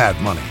with Mad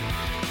Money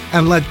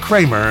and let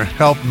Cramer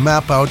help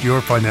map out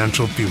your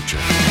financial future.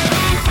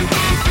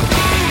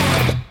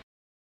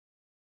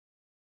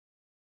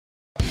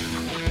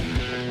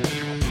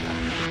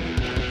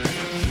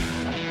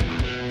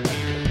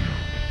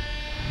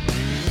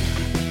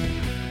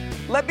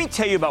 Let me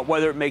tell you about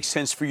whether it makes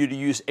sense for you to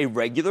use a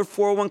regular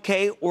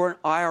 401k or an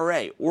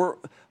IRA, or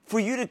for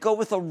you to go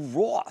with a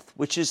Roth,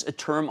 which is a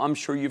term I'm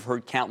sure you've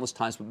heard countless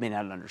times but may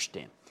not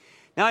understand.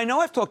 Now, I know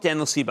I've talked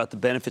endlessly about the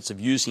benefits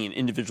of using an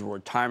individual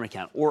retirement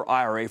account, or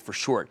IRA for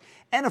short,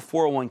 and a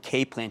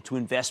 401k plan to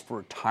invest for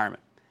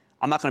retirement.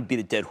 I'm not going to beat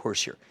a dead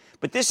horse here.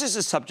 But this is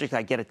a subject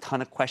I get a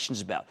ton of questions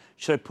about.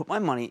 Should I put my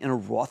money in a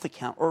Roth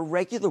account or a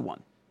regular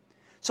one?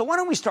 So why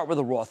don't we start with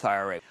a Roth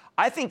IRA?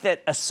 I think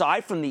that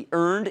aside from the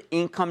earned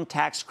income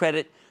tax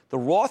credit, the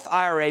Roth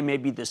IRA may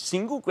be the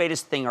single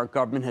greatest thing our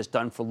government has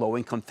done for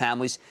low-income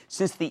families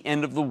since the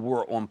end of the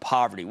war on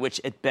poverty, which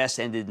at best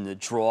ended in a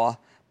draw,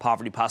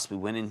 poverty possibly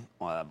winning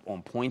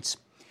on points.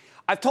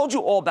 I've told you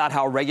all about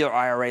how a regular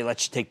IRA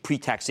lets you take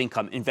pre-tax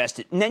income, invest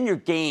it, and then your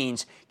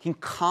gains can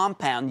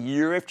compound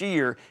year after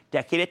year,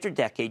 decade after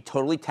decade,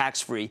 totally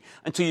tax-free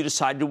until you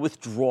decide to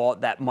withdraw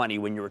that money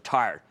when you're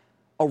retired.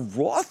 A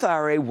Roth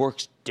IRA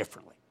works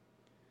differently.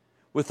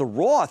 With a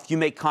Roth, you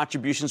make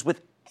contributions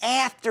with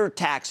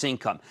after-tax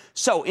income.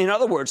 So, in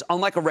other words,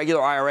 unlike a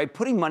regular IRA,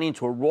 putting money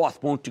into a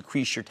Roth won't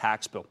decrease your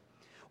tax bill.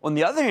 On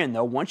the other hand,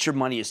 though, once your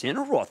money is in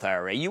a Roth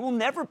IRA, you will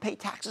never pay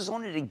taxes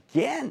on it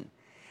again.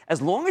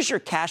 As long as your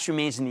cash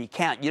remains in the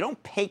account, you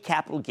don't pay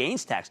capital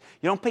gains tax.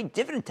 You don't pay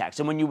dividend tax.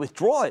 And when you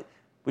withdraw it,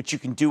 which you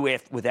can do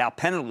without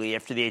penalty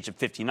after the age of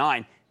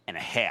 59 and a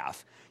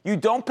half, you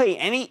don't pay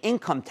any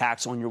income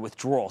tax on your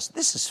withdrawals.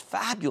 This is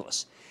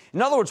fabulous.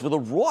 In other words, with a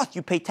Roth,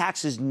 you pay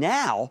taxes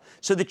now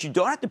so that you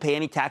don't have to pay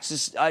any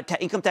taxes,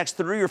 income tax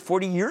 30 or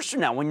 40 years from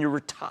now when you're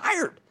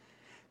retired.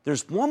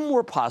 There's one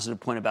more positive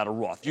point about a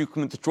Roth. You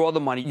can withdraw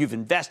the money you've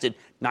invested,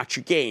 not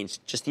your gains,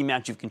 just the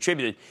amount you've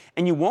contributed,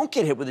 and you won't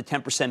get hit with a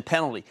 10%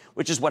 penalty,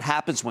 which is what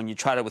happens when you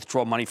try to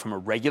withdraw money from a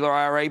regular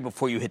IRA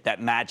before you hit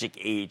that magic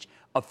age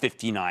of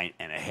 59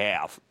 and a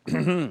half.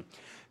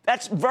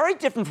 That's very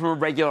different from a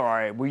regular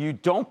IRA where you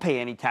don't pay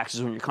any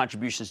taxes on your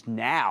contributions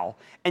now,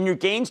 and your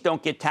gains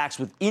don't get taxed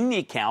within the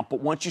account,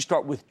 but once you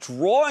start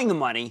withdrawing the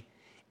money,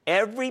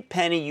 every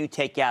penny you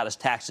take out is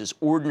taxed as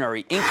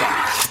ordinary income,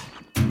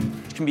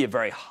 which can be a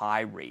very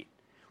high rate,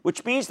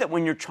 which means that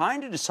when you're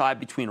trying to decide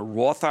between a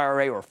Roth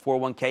IRA or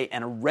 401k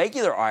and a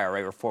regular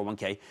IRA or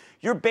 401k,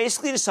 you're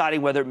basically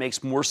deciding whether it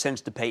makes more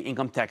sense to pay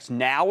income tax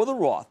now with a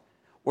Roth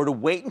or to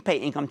wait and pay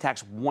income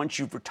tax once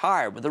you've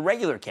retired with a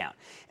regular account.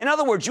 In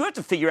other words, you have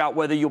to figure out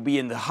whether you'll be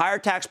in the higher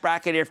tax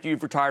bracket after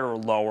you've retired or a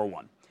lower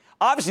one.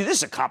 Obviously, this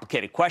is a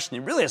complicated question.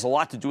 It really has a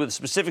lot to do with the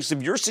specifics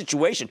of your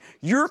situation,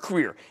 your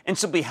career, and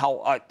simply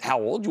how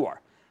old you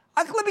are.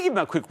 Let me give you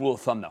a quick rule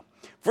of thumb, though.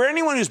 For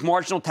anyone whose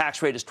marginal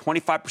tax rate is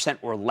 25%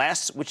 or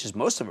less, which is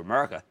most of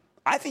America,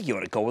 I think you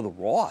ought to go with a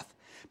Roth.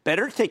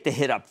 Better to take the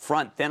hit up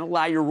front than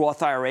allow your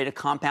Roth IRA to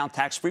compound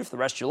tax-free for the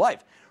rest of your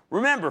life.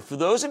 Remember, for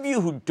those of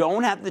you who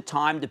don't have the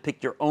time to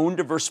pick your own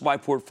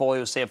diversified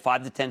portfolio, say of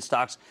 5 to 10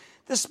 stocks,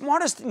 the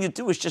smartest thing to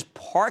do is just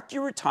park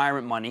your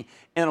retirement money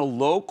in a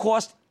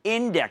low-cost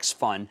index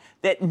fund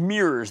that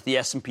mirrors the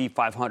S&P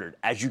 500.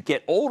 As you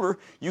get older,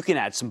 you can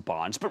add some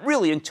bonds. But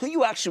really, until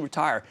you actually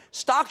retire,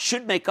 stocks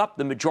should make up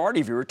the majority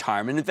of your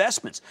retirement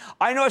investments.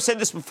 I know I've said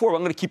this before, but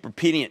I'm going to keep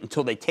repeating it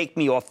until they take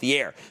me off the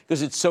air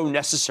because it's so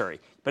necessary.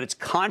 But it's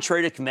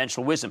contrary to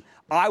conventional wisdom.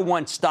 I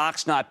want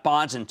stocks, not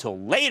bonds, until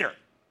later.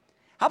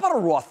 How about a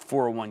Roth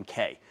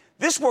 401k?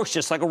 This works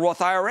just like a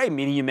Roth IRA,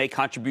 meaning you make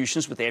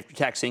contributions with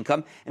after-tax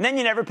income, and then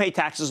you never pay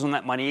taxes on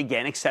that money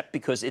again, except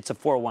because it's a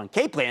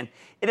 401k plan.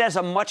 it has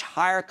a much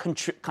higher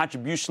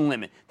contribution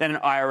limit than an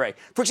IRA.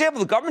 For example,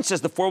 the government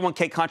says the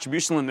 401k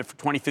contribution limit for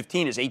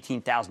 2015 is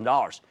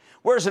 $18,000,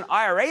 whereas an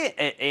IRA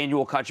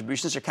annual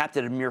contributions are capped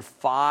at a mere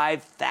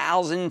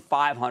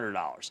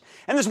 $5,500.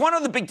 And there's one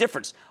other big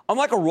difference.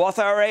 Unlike a Roth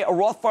IRA, a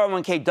Roth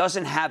 401k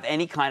doesn't have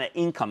any kind of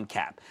income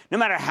cap. No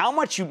matter how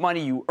much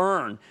money you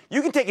earn,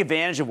 you can take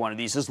advantage of one of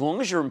these as long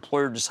as your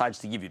employer decides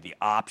to give you the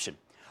option.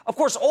 Of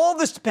course, all of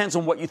this depends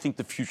on what you think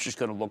the future is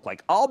going to look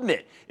like. I'll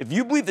admit, if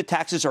you believe the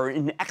taxes are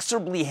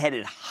inexorably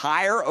headed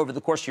higher over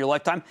the course of your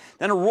lifetime,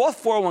 then a Roth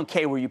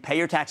 401k where you pay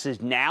your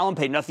taxes now and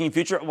pay nothing in the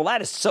future, well,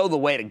 that is so the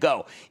way to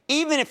go,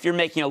 even if you're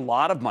making a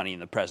lot of money in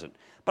the present.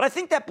 But I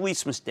think that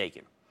belief's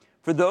mistaken.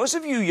 For those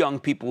of you young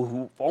people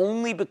who've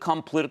only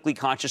become politically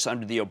conscious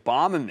under the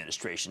Obama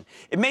administration,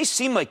 it may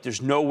seem like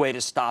there's no way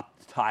to stop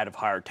the tide of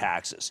higher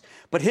taxes.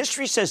 But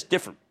history says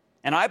different.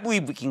 And I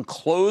believe we can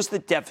close the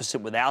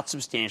deficit without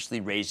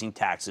substantially raising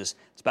taxes.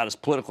 It's about as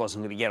political as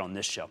I'm going to get on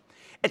this show.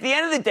 At the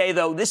end of the day,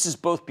 though, this is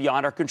both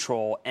beyond our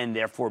control and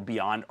therefore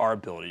beyond our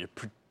ability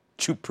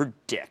to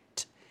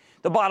predict.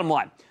 The bottom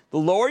line, the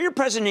lower your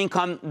present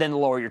income, then the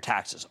lower your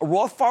taxes. A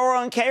Roth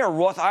 401k or a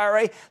Roth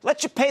IRA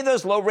lets you pay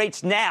those low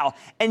rates now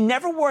and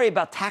never worry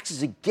about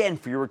taxes again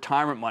for your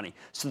retirement money.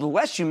 So the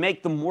less you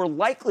make, the more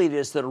likely it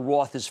is that a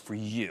Roth is for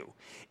you.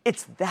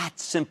 It's that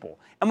simple.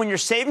 And when you're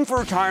saving for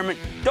retirement,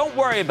 don't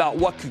worry about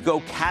what could go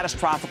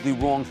catastrophically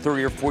wrong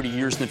 30 or 40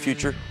 years in the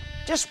future.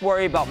 Just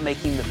worry about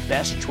making the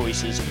best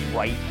choices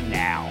right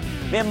now.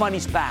 Mad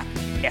Money's back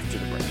after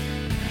the break.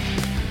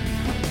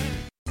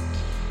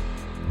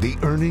 The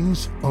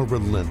earnings are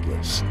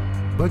relentless,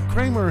 but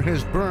Cramer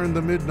has burned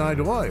the midnight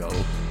oil,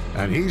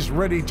 and he's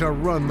ready to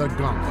run the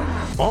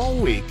gauntlet. All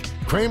week,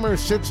 Cramer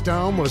sits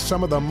down with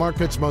some of the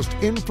market's most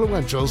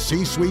influential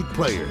C-suite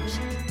players.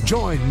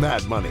 Join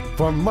Mad Money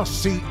for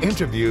must-see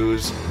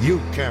interviews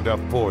you can't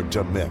afford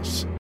to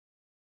miss.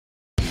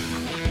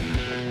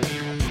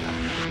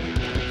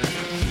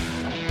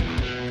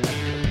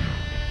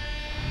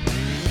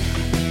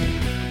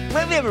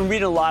 Lately, I've been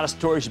reading a lot of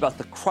stories about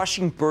the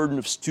crushing burden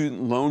of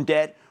student loan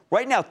debt.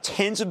 Right now,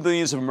 tens of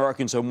millions of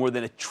Americans owe more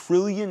than $1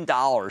 trillion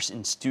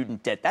in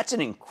student debt. That's an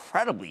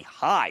incredibly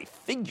high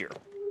figure.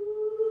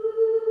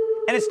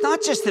 And it's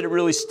not just that it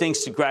really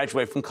stinks to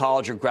graduate from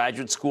college or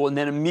graduate school and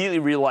then immediately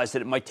realize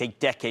that it might take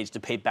decades to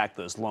pay back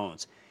those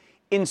loans.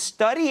 In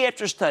study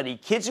after study,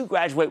 kids who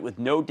graduate with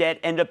no debt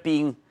end up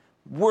being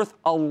worth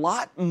a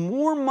lot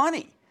more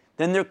money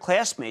than their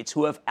classmates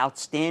who have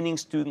outstanding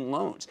student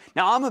loans.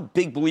 Now, I'm a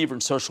big believer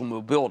in social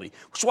mobility,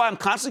 which is why I'm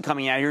constantly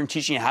coming out here and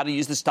teaching you how to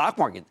use the stock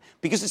market,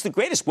 because it's the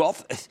greatest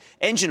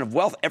engine of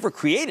wealth ever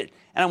created,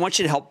 and I want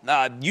you to help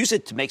use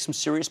it to make some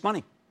serious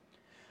money.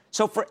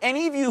 So for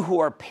any of you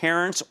who are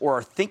parents or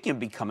are thinking of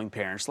becoming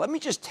parents, let me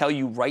just tell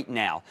you right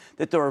now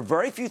that there are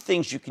very few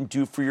things you can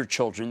do for your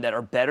children that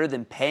are better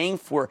than paying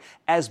for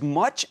as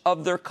much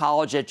of their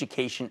college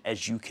education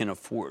as you can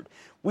afford.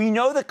 We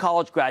know that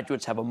college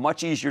graduates have a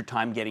much easier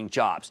time getting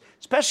jobs,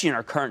 especially in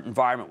our current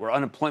environment where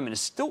unemployment is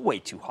still way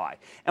too high.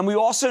 And we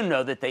also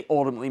know that they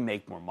ultimately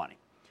make more money.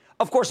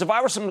 Of course, if I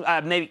were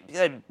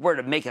were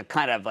to make a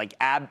kind of like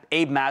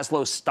Abe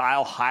Maslow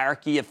style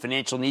hierarchy of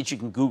financial needs, you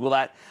can Google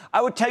that,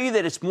 I would tell you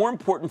that it's more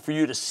important for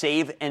you to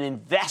save and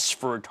invest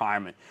for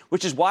retirement,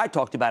 which is why I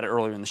talked about it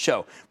earlier in the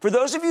show. For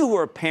those of you who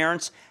are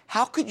parents,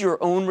 how could your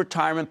own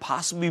retirement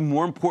possibly be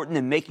more important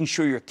than making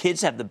sure your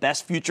kids have the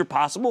best future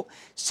possible?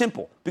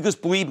 Simple, because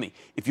believe me,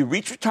 if you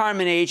reach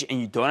retirement age and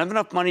you don't have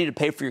enough money to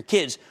pay for your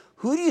kids,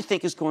 who do you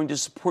think is going to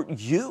support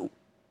you?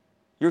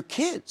 Your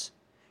kids.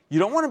 You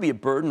don't want to be a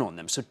burden on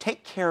them, so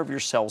take care of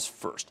yourselves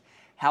first.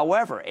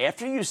 However,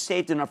 after you've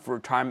saved enough for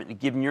retirement in a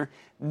given year,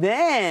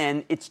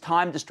 then it's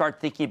time to start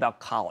thinking about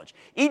college.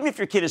 Even if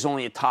your kid is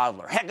only a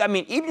toddler. Heck, I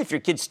mean, even if your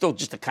kid's still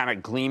just a kind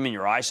of gleam in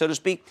your eye, so to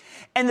speak.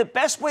 And the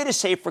best way to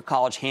save for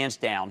college, hands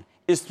down,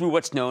 is through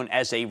what's known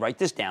as a, write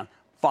this down,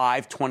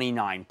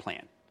 529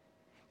 plan.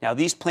 Now,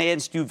 these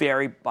plans do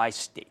vary by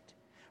state,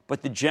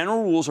 but the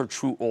general rules are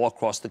true all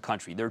across the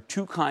country. There are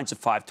two kinds of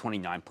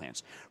 529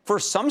 plans.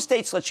 First, some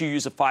states let you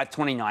use a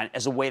 529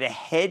 as a way to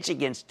hedge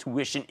against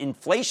tuition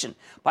inflation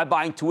by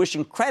buying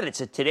tuition credits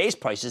at today's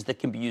prices that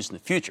can be used in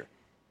the future.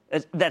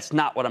 That's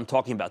not what I'm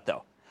talking about,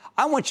 though.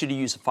 I want you to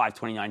use a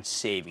 529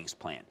 savings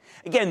plan.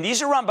 Again,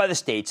 these are run by the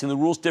states, and the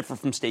rules differ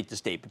from state to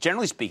state. But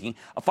generally speaking,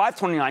 a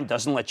 529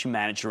 doesn't let you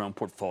manage your own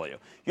portfolio.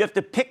 You have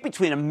to pick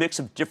between a mix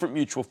of different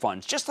mutual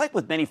funds, just like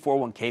with many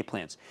 401k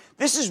plans.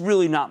 This is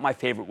really not my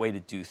favorite way to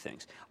do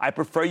things. I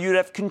prefer you to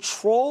have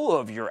control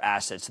of your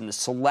assets and the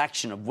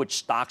selection of which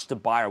stocks to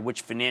buy or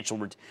which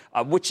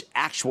which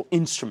actual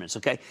instruments,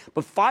 okay?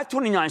 But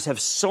 529s have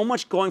so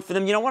much going for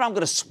them. You know what? I'm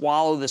going to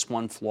swallow this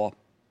one flaw.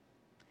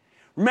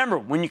 Remember,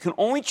 when you can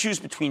only choose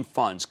between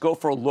funds, go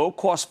for a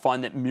low-cost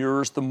fund that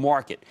mirrors the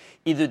market,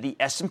 either the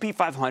S&P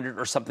 500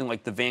 or something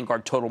like the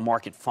Vanguard Total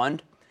Market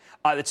Fund.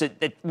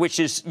 which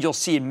is you'll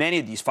see in many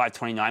of these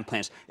 529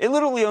 plans. It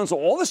literally owns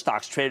all the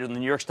stocks traded on the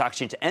New York Stock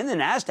Exchange and the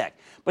NASDAQ.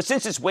 But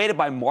since it's weighted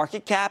by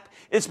market cap,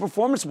 its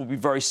performance will be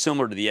very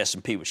similar to the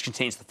S&P, which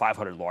contains the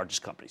 500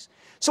 largest companies.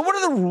 So what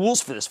are the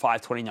rules for this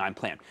 529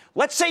 plan?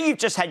 Let's say you've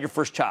just had your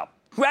first child.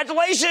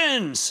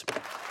 Congratulations!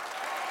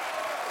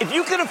 If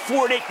you can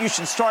afford it, you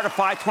should start a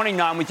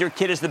 529 with your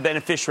kid as the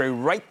beneficiary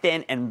right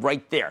then and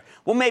right there.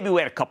 Well, maybe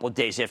wait a couple of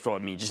days. After all, I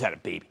mean, you just had a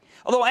baby.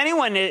 Although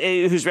anyone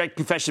who's read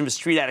Confession of a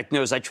Street Addict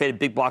knows I traded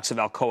big blocks of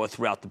Alcoa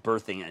throughout the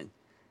birthing, and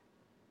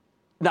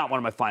not one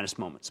of my finest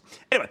moments.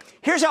 Anyway,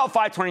 here's how a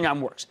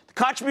 529 works. The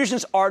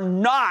contributions are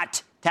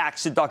not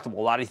tax deductible.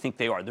 A lot of you think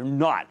they are. They're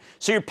not.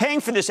 So you're paying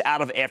for this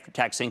out of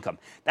after-tax income.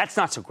 That's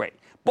not so great.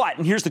 But,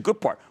 and here's the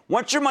good part,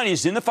 once your money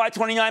is in the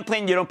 529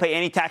 plan, you don't pay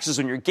any taxes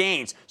on your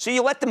gains. So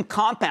you let them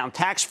compound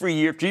tax-free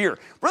year after year.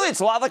 Really, it's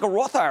a lot like a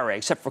Roth IRA,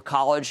 except for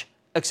college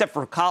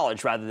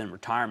rather than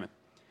retirement.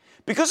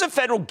 Because of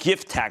federal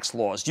gift tax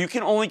laws, you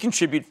can only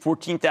contribute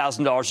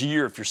 $14,000 a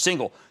year if you're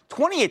single,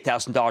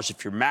 $28,000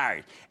 if you're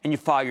married, and you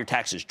file your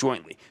taxes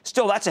jointly.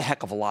 Still, that's a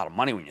heck of a lot of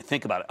money when you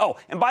think about it. Oh,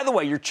 and by the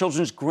way, your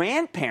children's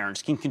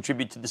grandparents can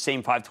contribute to the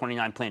same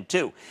 529 plan,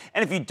 too.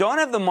 And if you don't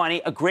have the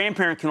money, a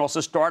grandparent can also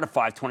start a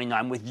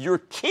 529 with your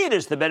kid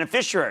as the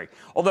beneficiary.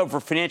 Although for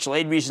financial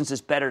aid reasons,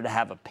 it's better to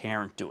have a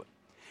parent do it.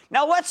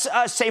 Now, let's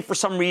say for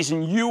some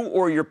reason you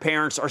or your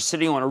parents are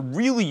sitting on a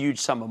really huge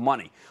sum of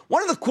money.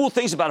 One of the cool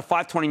things about a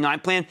 529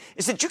 plan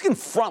is that you can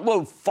front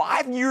load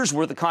 5 years'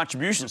 worth of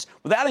contributions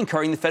without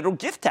incurring the federal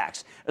gift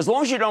tax, as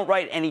long as you don't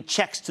write any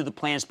checks to the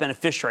plan's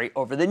beneficiary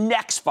over the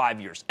next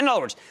 5 years. In other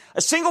words,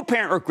 a single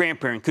parent or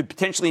grandparent could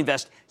potentially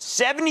invest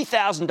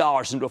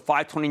 $70,000 into a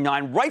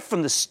 529 right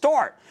from the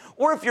start.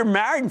 Or if you're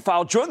married and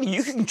file jointly,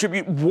 you can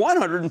contribute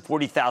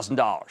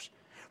 $140,000.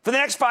 For the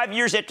next 5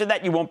 years after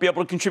that, you won't be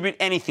able to contribute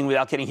anything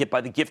without getting hit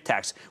by the gift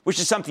tax, which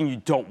is something you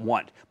don't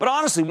want. But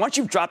honestly, once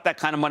you've dropped that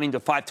kind of money into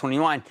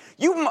 529,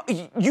 you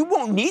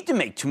won't need to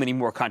make too many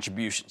more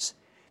contributions.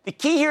 The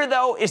key here,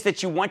 though, is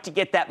that you want to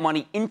get that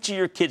money into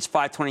your kid's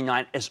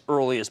 529 as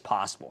early as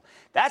possible.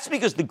 That's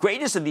because the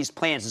greatness of these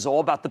plans is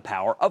all about the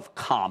power of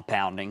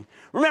compounding.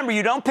 Remember,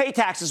 you don't pay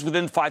taxes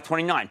within the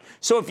 529.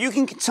 So if you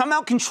can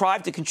somehow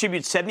contrive to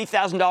contribute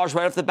 $70,000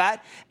 right off the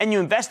bat, and you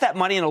invest that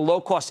money in a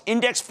low-cost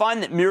index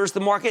fund that mirrors the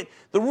market,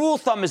 the rule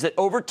of thumb is that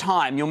over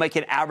time, you'll make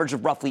an average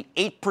of roughly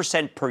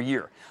 8% per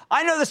year.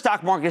 I know the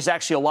stock market is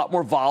actually a lot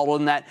more volatile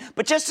than that,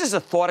 but just as a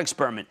thought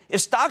experiment,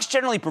 if stocks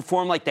generally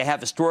perform like they have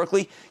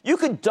historically, you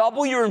could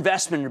double your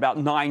investment in about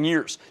 9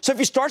 years. So if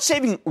you start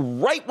saving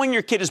right when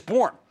your kid is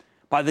born,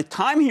 by the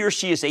time he or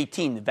she is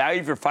 18, the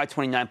value of your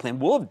 529 plan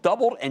will have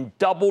doubled and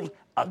doubled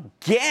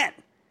again.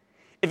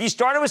 If you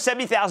started with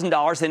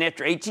 $70,000, then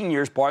after 18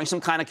 years, barring some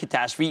kind of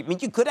catastrophe, I mean,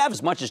 you could have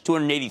as much as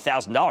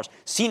 $280,000.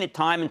 Seen it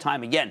time and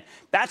time again.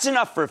 That's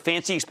enough for a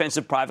fancy,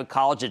 expensive private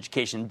college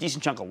education and a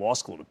decent chunk of law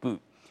school to boot.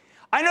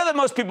 I know that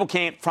most people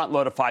can't front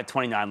load a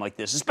 529 like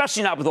this,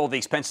 especially not with all the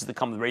expenses that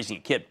come with raising a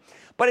kid.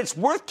 But it's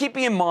worth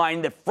keeping in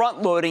mind that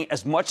front loading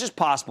as much as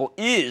possible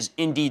is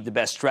indeed the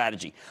best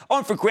strategy. Oh,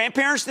 and for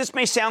grandparents, this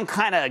may sound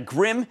kind of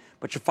grim,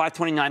 but your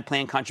 529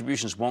 plan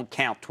contributions won't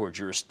count towards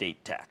your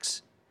estate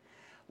tax.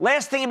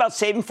 Last thing about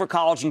saving for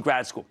college and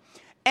grad school.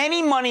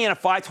 Any money in a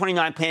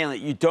 529 plan that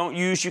you don't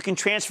use, you can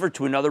transfer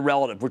to another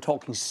relative. We're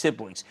talking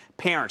siblings,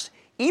 parents,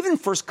 even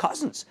first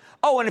cousins.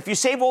 Oh, and if you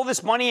save all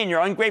this money and your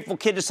ungrateful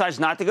kid decides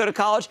not to go to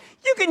college,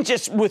 you can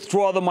just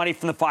withdraw the money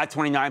from the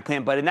 529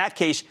 plan. But in that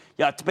case,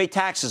 you have to pay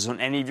taxes on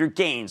any of your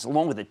gains,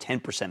 along with a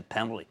 10%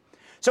 penalty.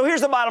 So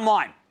here's the bottom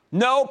line.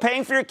 No,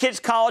 paying for your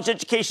kid's college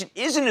education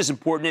isn't as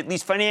important, at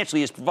least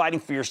financially, as providing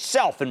for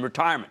yourself in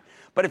retirement.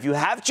 But if you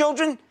have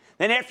children,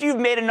 then after you've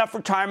made enough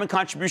retirement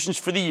contributions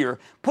for the year,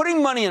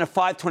 putting money in a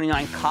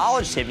 529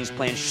 college savings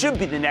plan should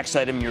be the next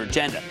item in your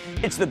agenda.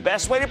 It's the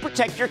best way to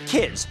protect your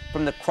kids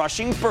from the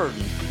crushing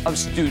burden of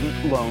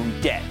student loan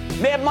debt.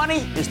 Mad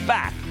Money is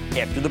back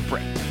after the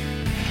break.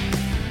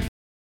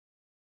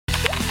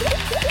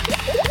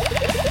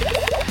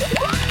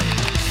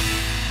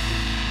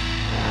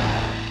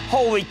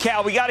 Holy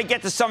cow, we got to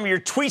get to some of your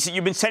tweets that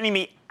you've been sending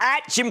me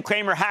at Jim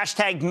Cramer,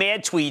 hashtag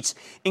mad tweets,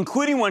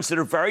 including ones that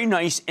are very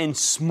nice and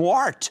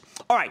smart.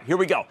 All right, here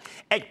we go.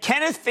 At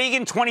Kenneth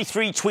Fagan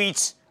 23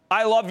 tweets,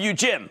 I love you,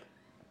 Jim.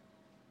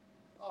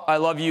 I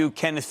love you,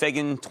 Kenneth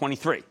Fagan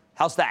 23.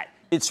 How's that?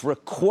 It's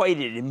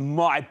requited in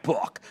my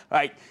book. All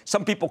right,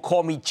 some people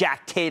call me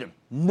Jack Tatum.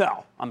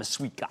 No, I'm a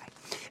sweet guy.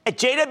 At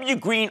JW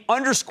Green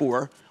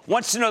 _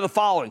 wants to know the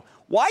following.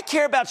 Why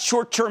care about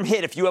short-term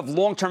hit if you have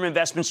long-term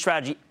investment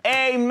strategy?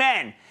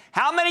 Amen.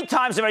 How many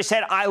times have I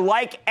said I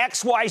like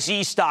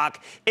XYZ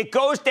stock, it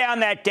goes down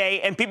that day,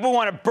 and people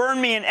want to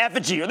burn me in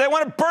effigy, or they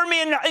want to burn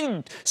me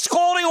in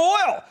scalding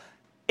oil?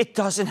 It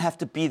doesn't have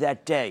to be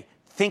that day.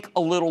 Think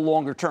a little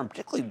longer term,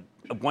 particularly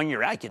when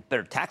you're out, get a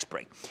better tax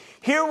break.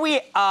 Here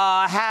we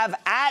have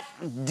at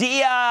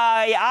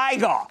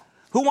Diaga,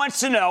 who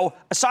wants to know,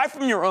 aside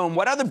from your own,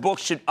 what other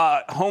books should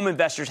home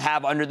investors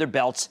have under their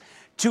belts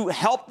to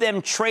help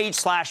them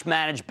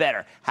trade/manage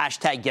better?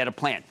 Hashtag get a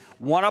plan.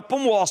 One Up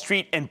on Wall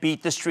Street and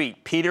Beat the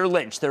Street. Peter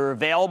Lynch. They're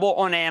available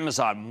on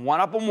Amazon. One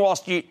Up on Wall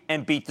Street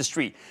and Beat the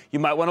Street. You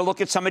might want to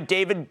look at some of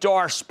David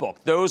Darst's book.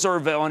 Those are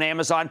available on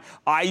Amazon.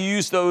 I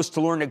use those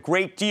to learn a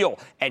great deal,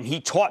 and he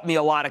taught me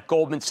a lot at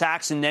Goldman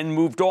Sachs and then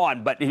moved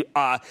on. But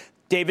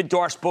David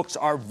Darst's books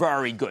are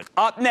very good.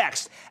 Up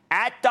next,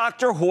 at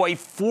Dr. Hoy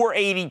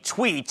 480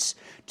 tweets,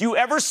 do you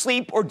ever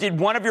sleep or did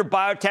one of your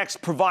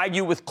biotechs provide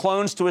you with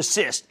clones to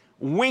assist?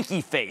 Winky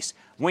face.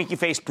 Winky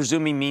face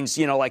presuming means,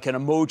 like an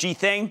emoji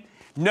thing.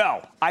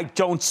 No, I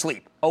don't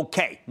sleep.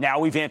 Okay, now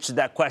we've answered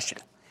that question.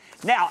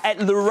 Now, at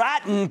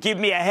Luratin, give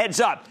me a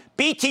heads up.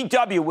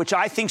 BTW, which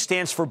I think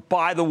stands for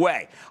by the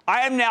way.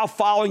 I am now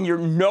following your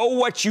know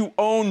what you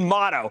own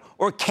motto,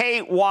 or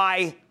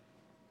KWYO.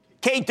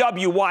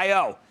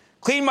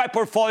 Clean my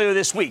portfolio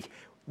this week.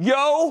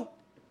 Yo,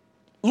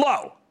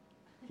 low.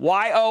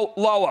 Y-O,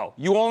 low-O.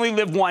 You only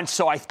live once,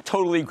 so I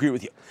totally agree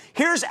with you.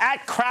 Here's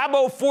at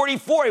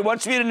Crabbo44. He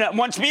wants me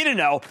to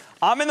know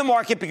I'm in the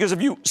market because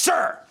of you,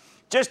 sir.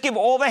 Just give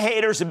all the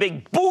haters a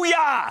big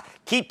booyah.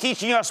 Keep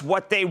teaching us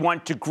what they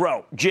want to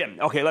grow. Jim,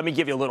 okay, let me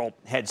give you a little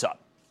heads up.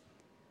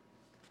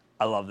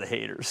 I love the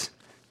haters.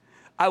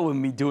 I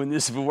wouldn't be doing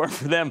this if it weren't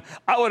for them.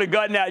 I would have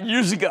gotten out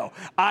years ago.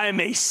 I am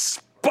a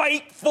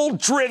spiteful,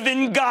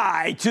 driven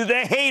guy to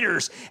the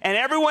haters, and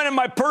everyone in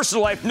my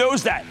personal life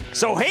knows that.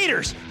 So,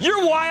 haters,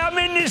 you're why I'm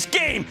in this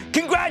game.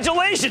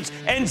 Congratulations,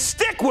 and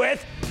stick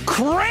with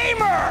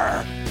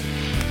Cramer.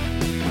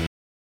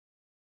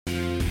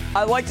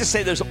 I like to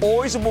say there's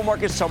always a bull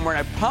market somewhere,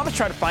 and I promise to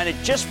try to find it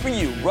just for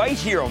you right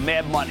here on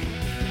Mad Money.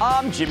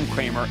 I'm Jim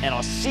Cramer, and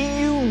I'll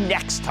see you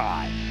next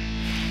time.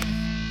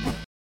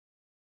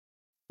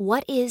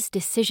 What is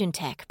Decision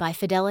Tech by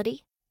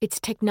Fidelity? It's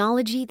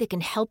technology that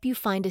can help you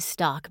find a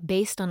stock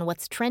based on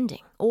what's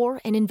trending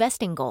or an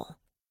investing goal.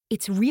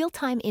 It's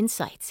real-time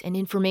insights and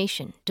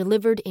information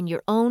delivered in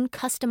your own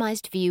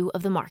customized view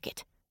of the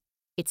market.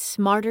 It's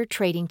smarter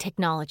trading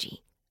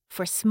technology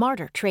for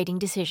smarter trading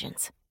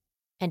decisions.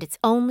 And it's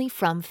only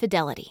from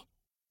Fidelity.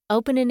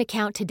 Open an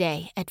account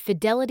today at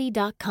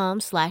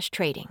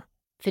fidelity.com/trading.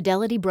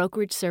 Fidelity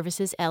Brokerage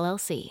Services,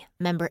 LLC.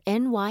 Member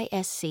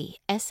NYSE,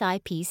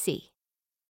 SIPC.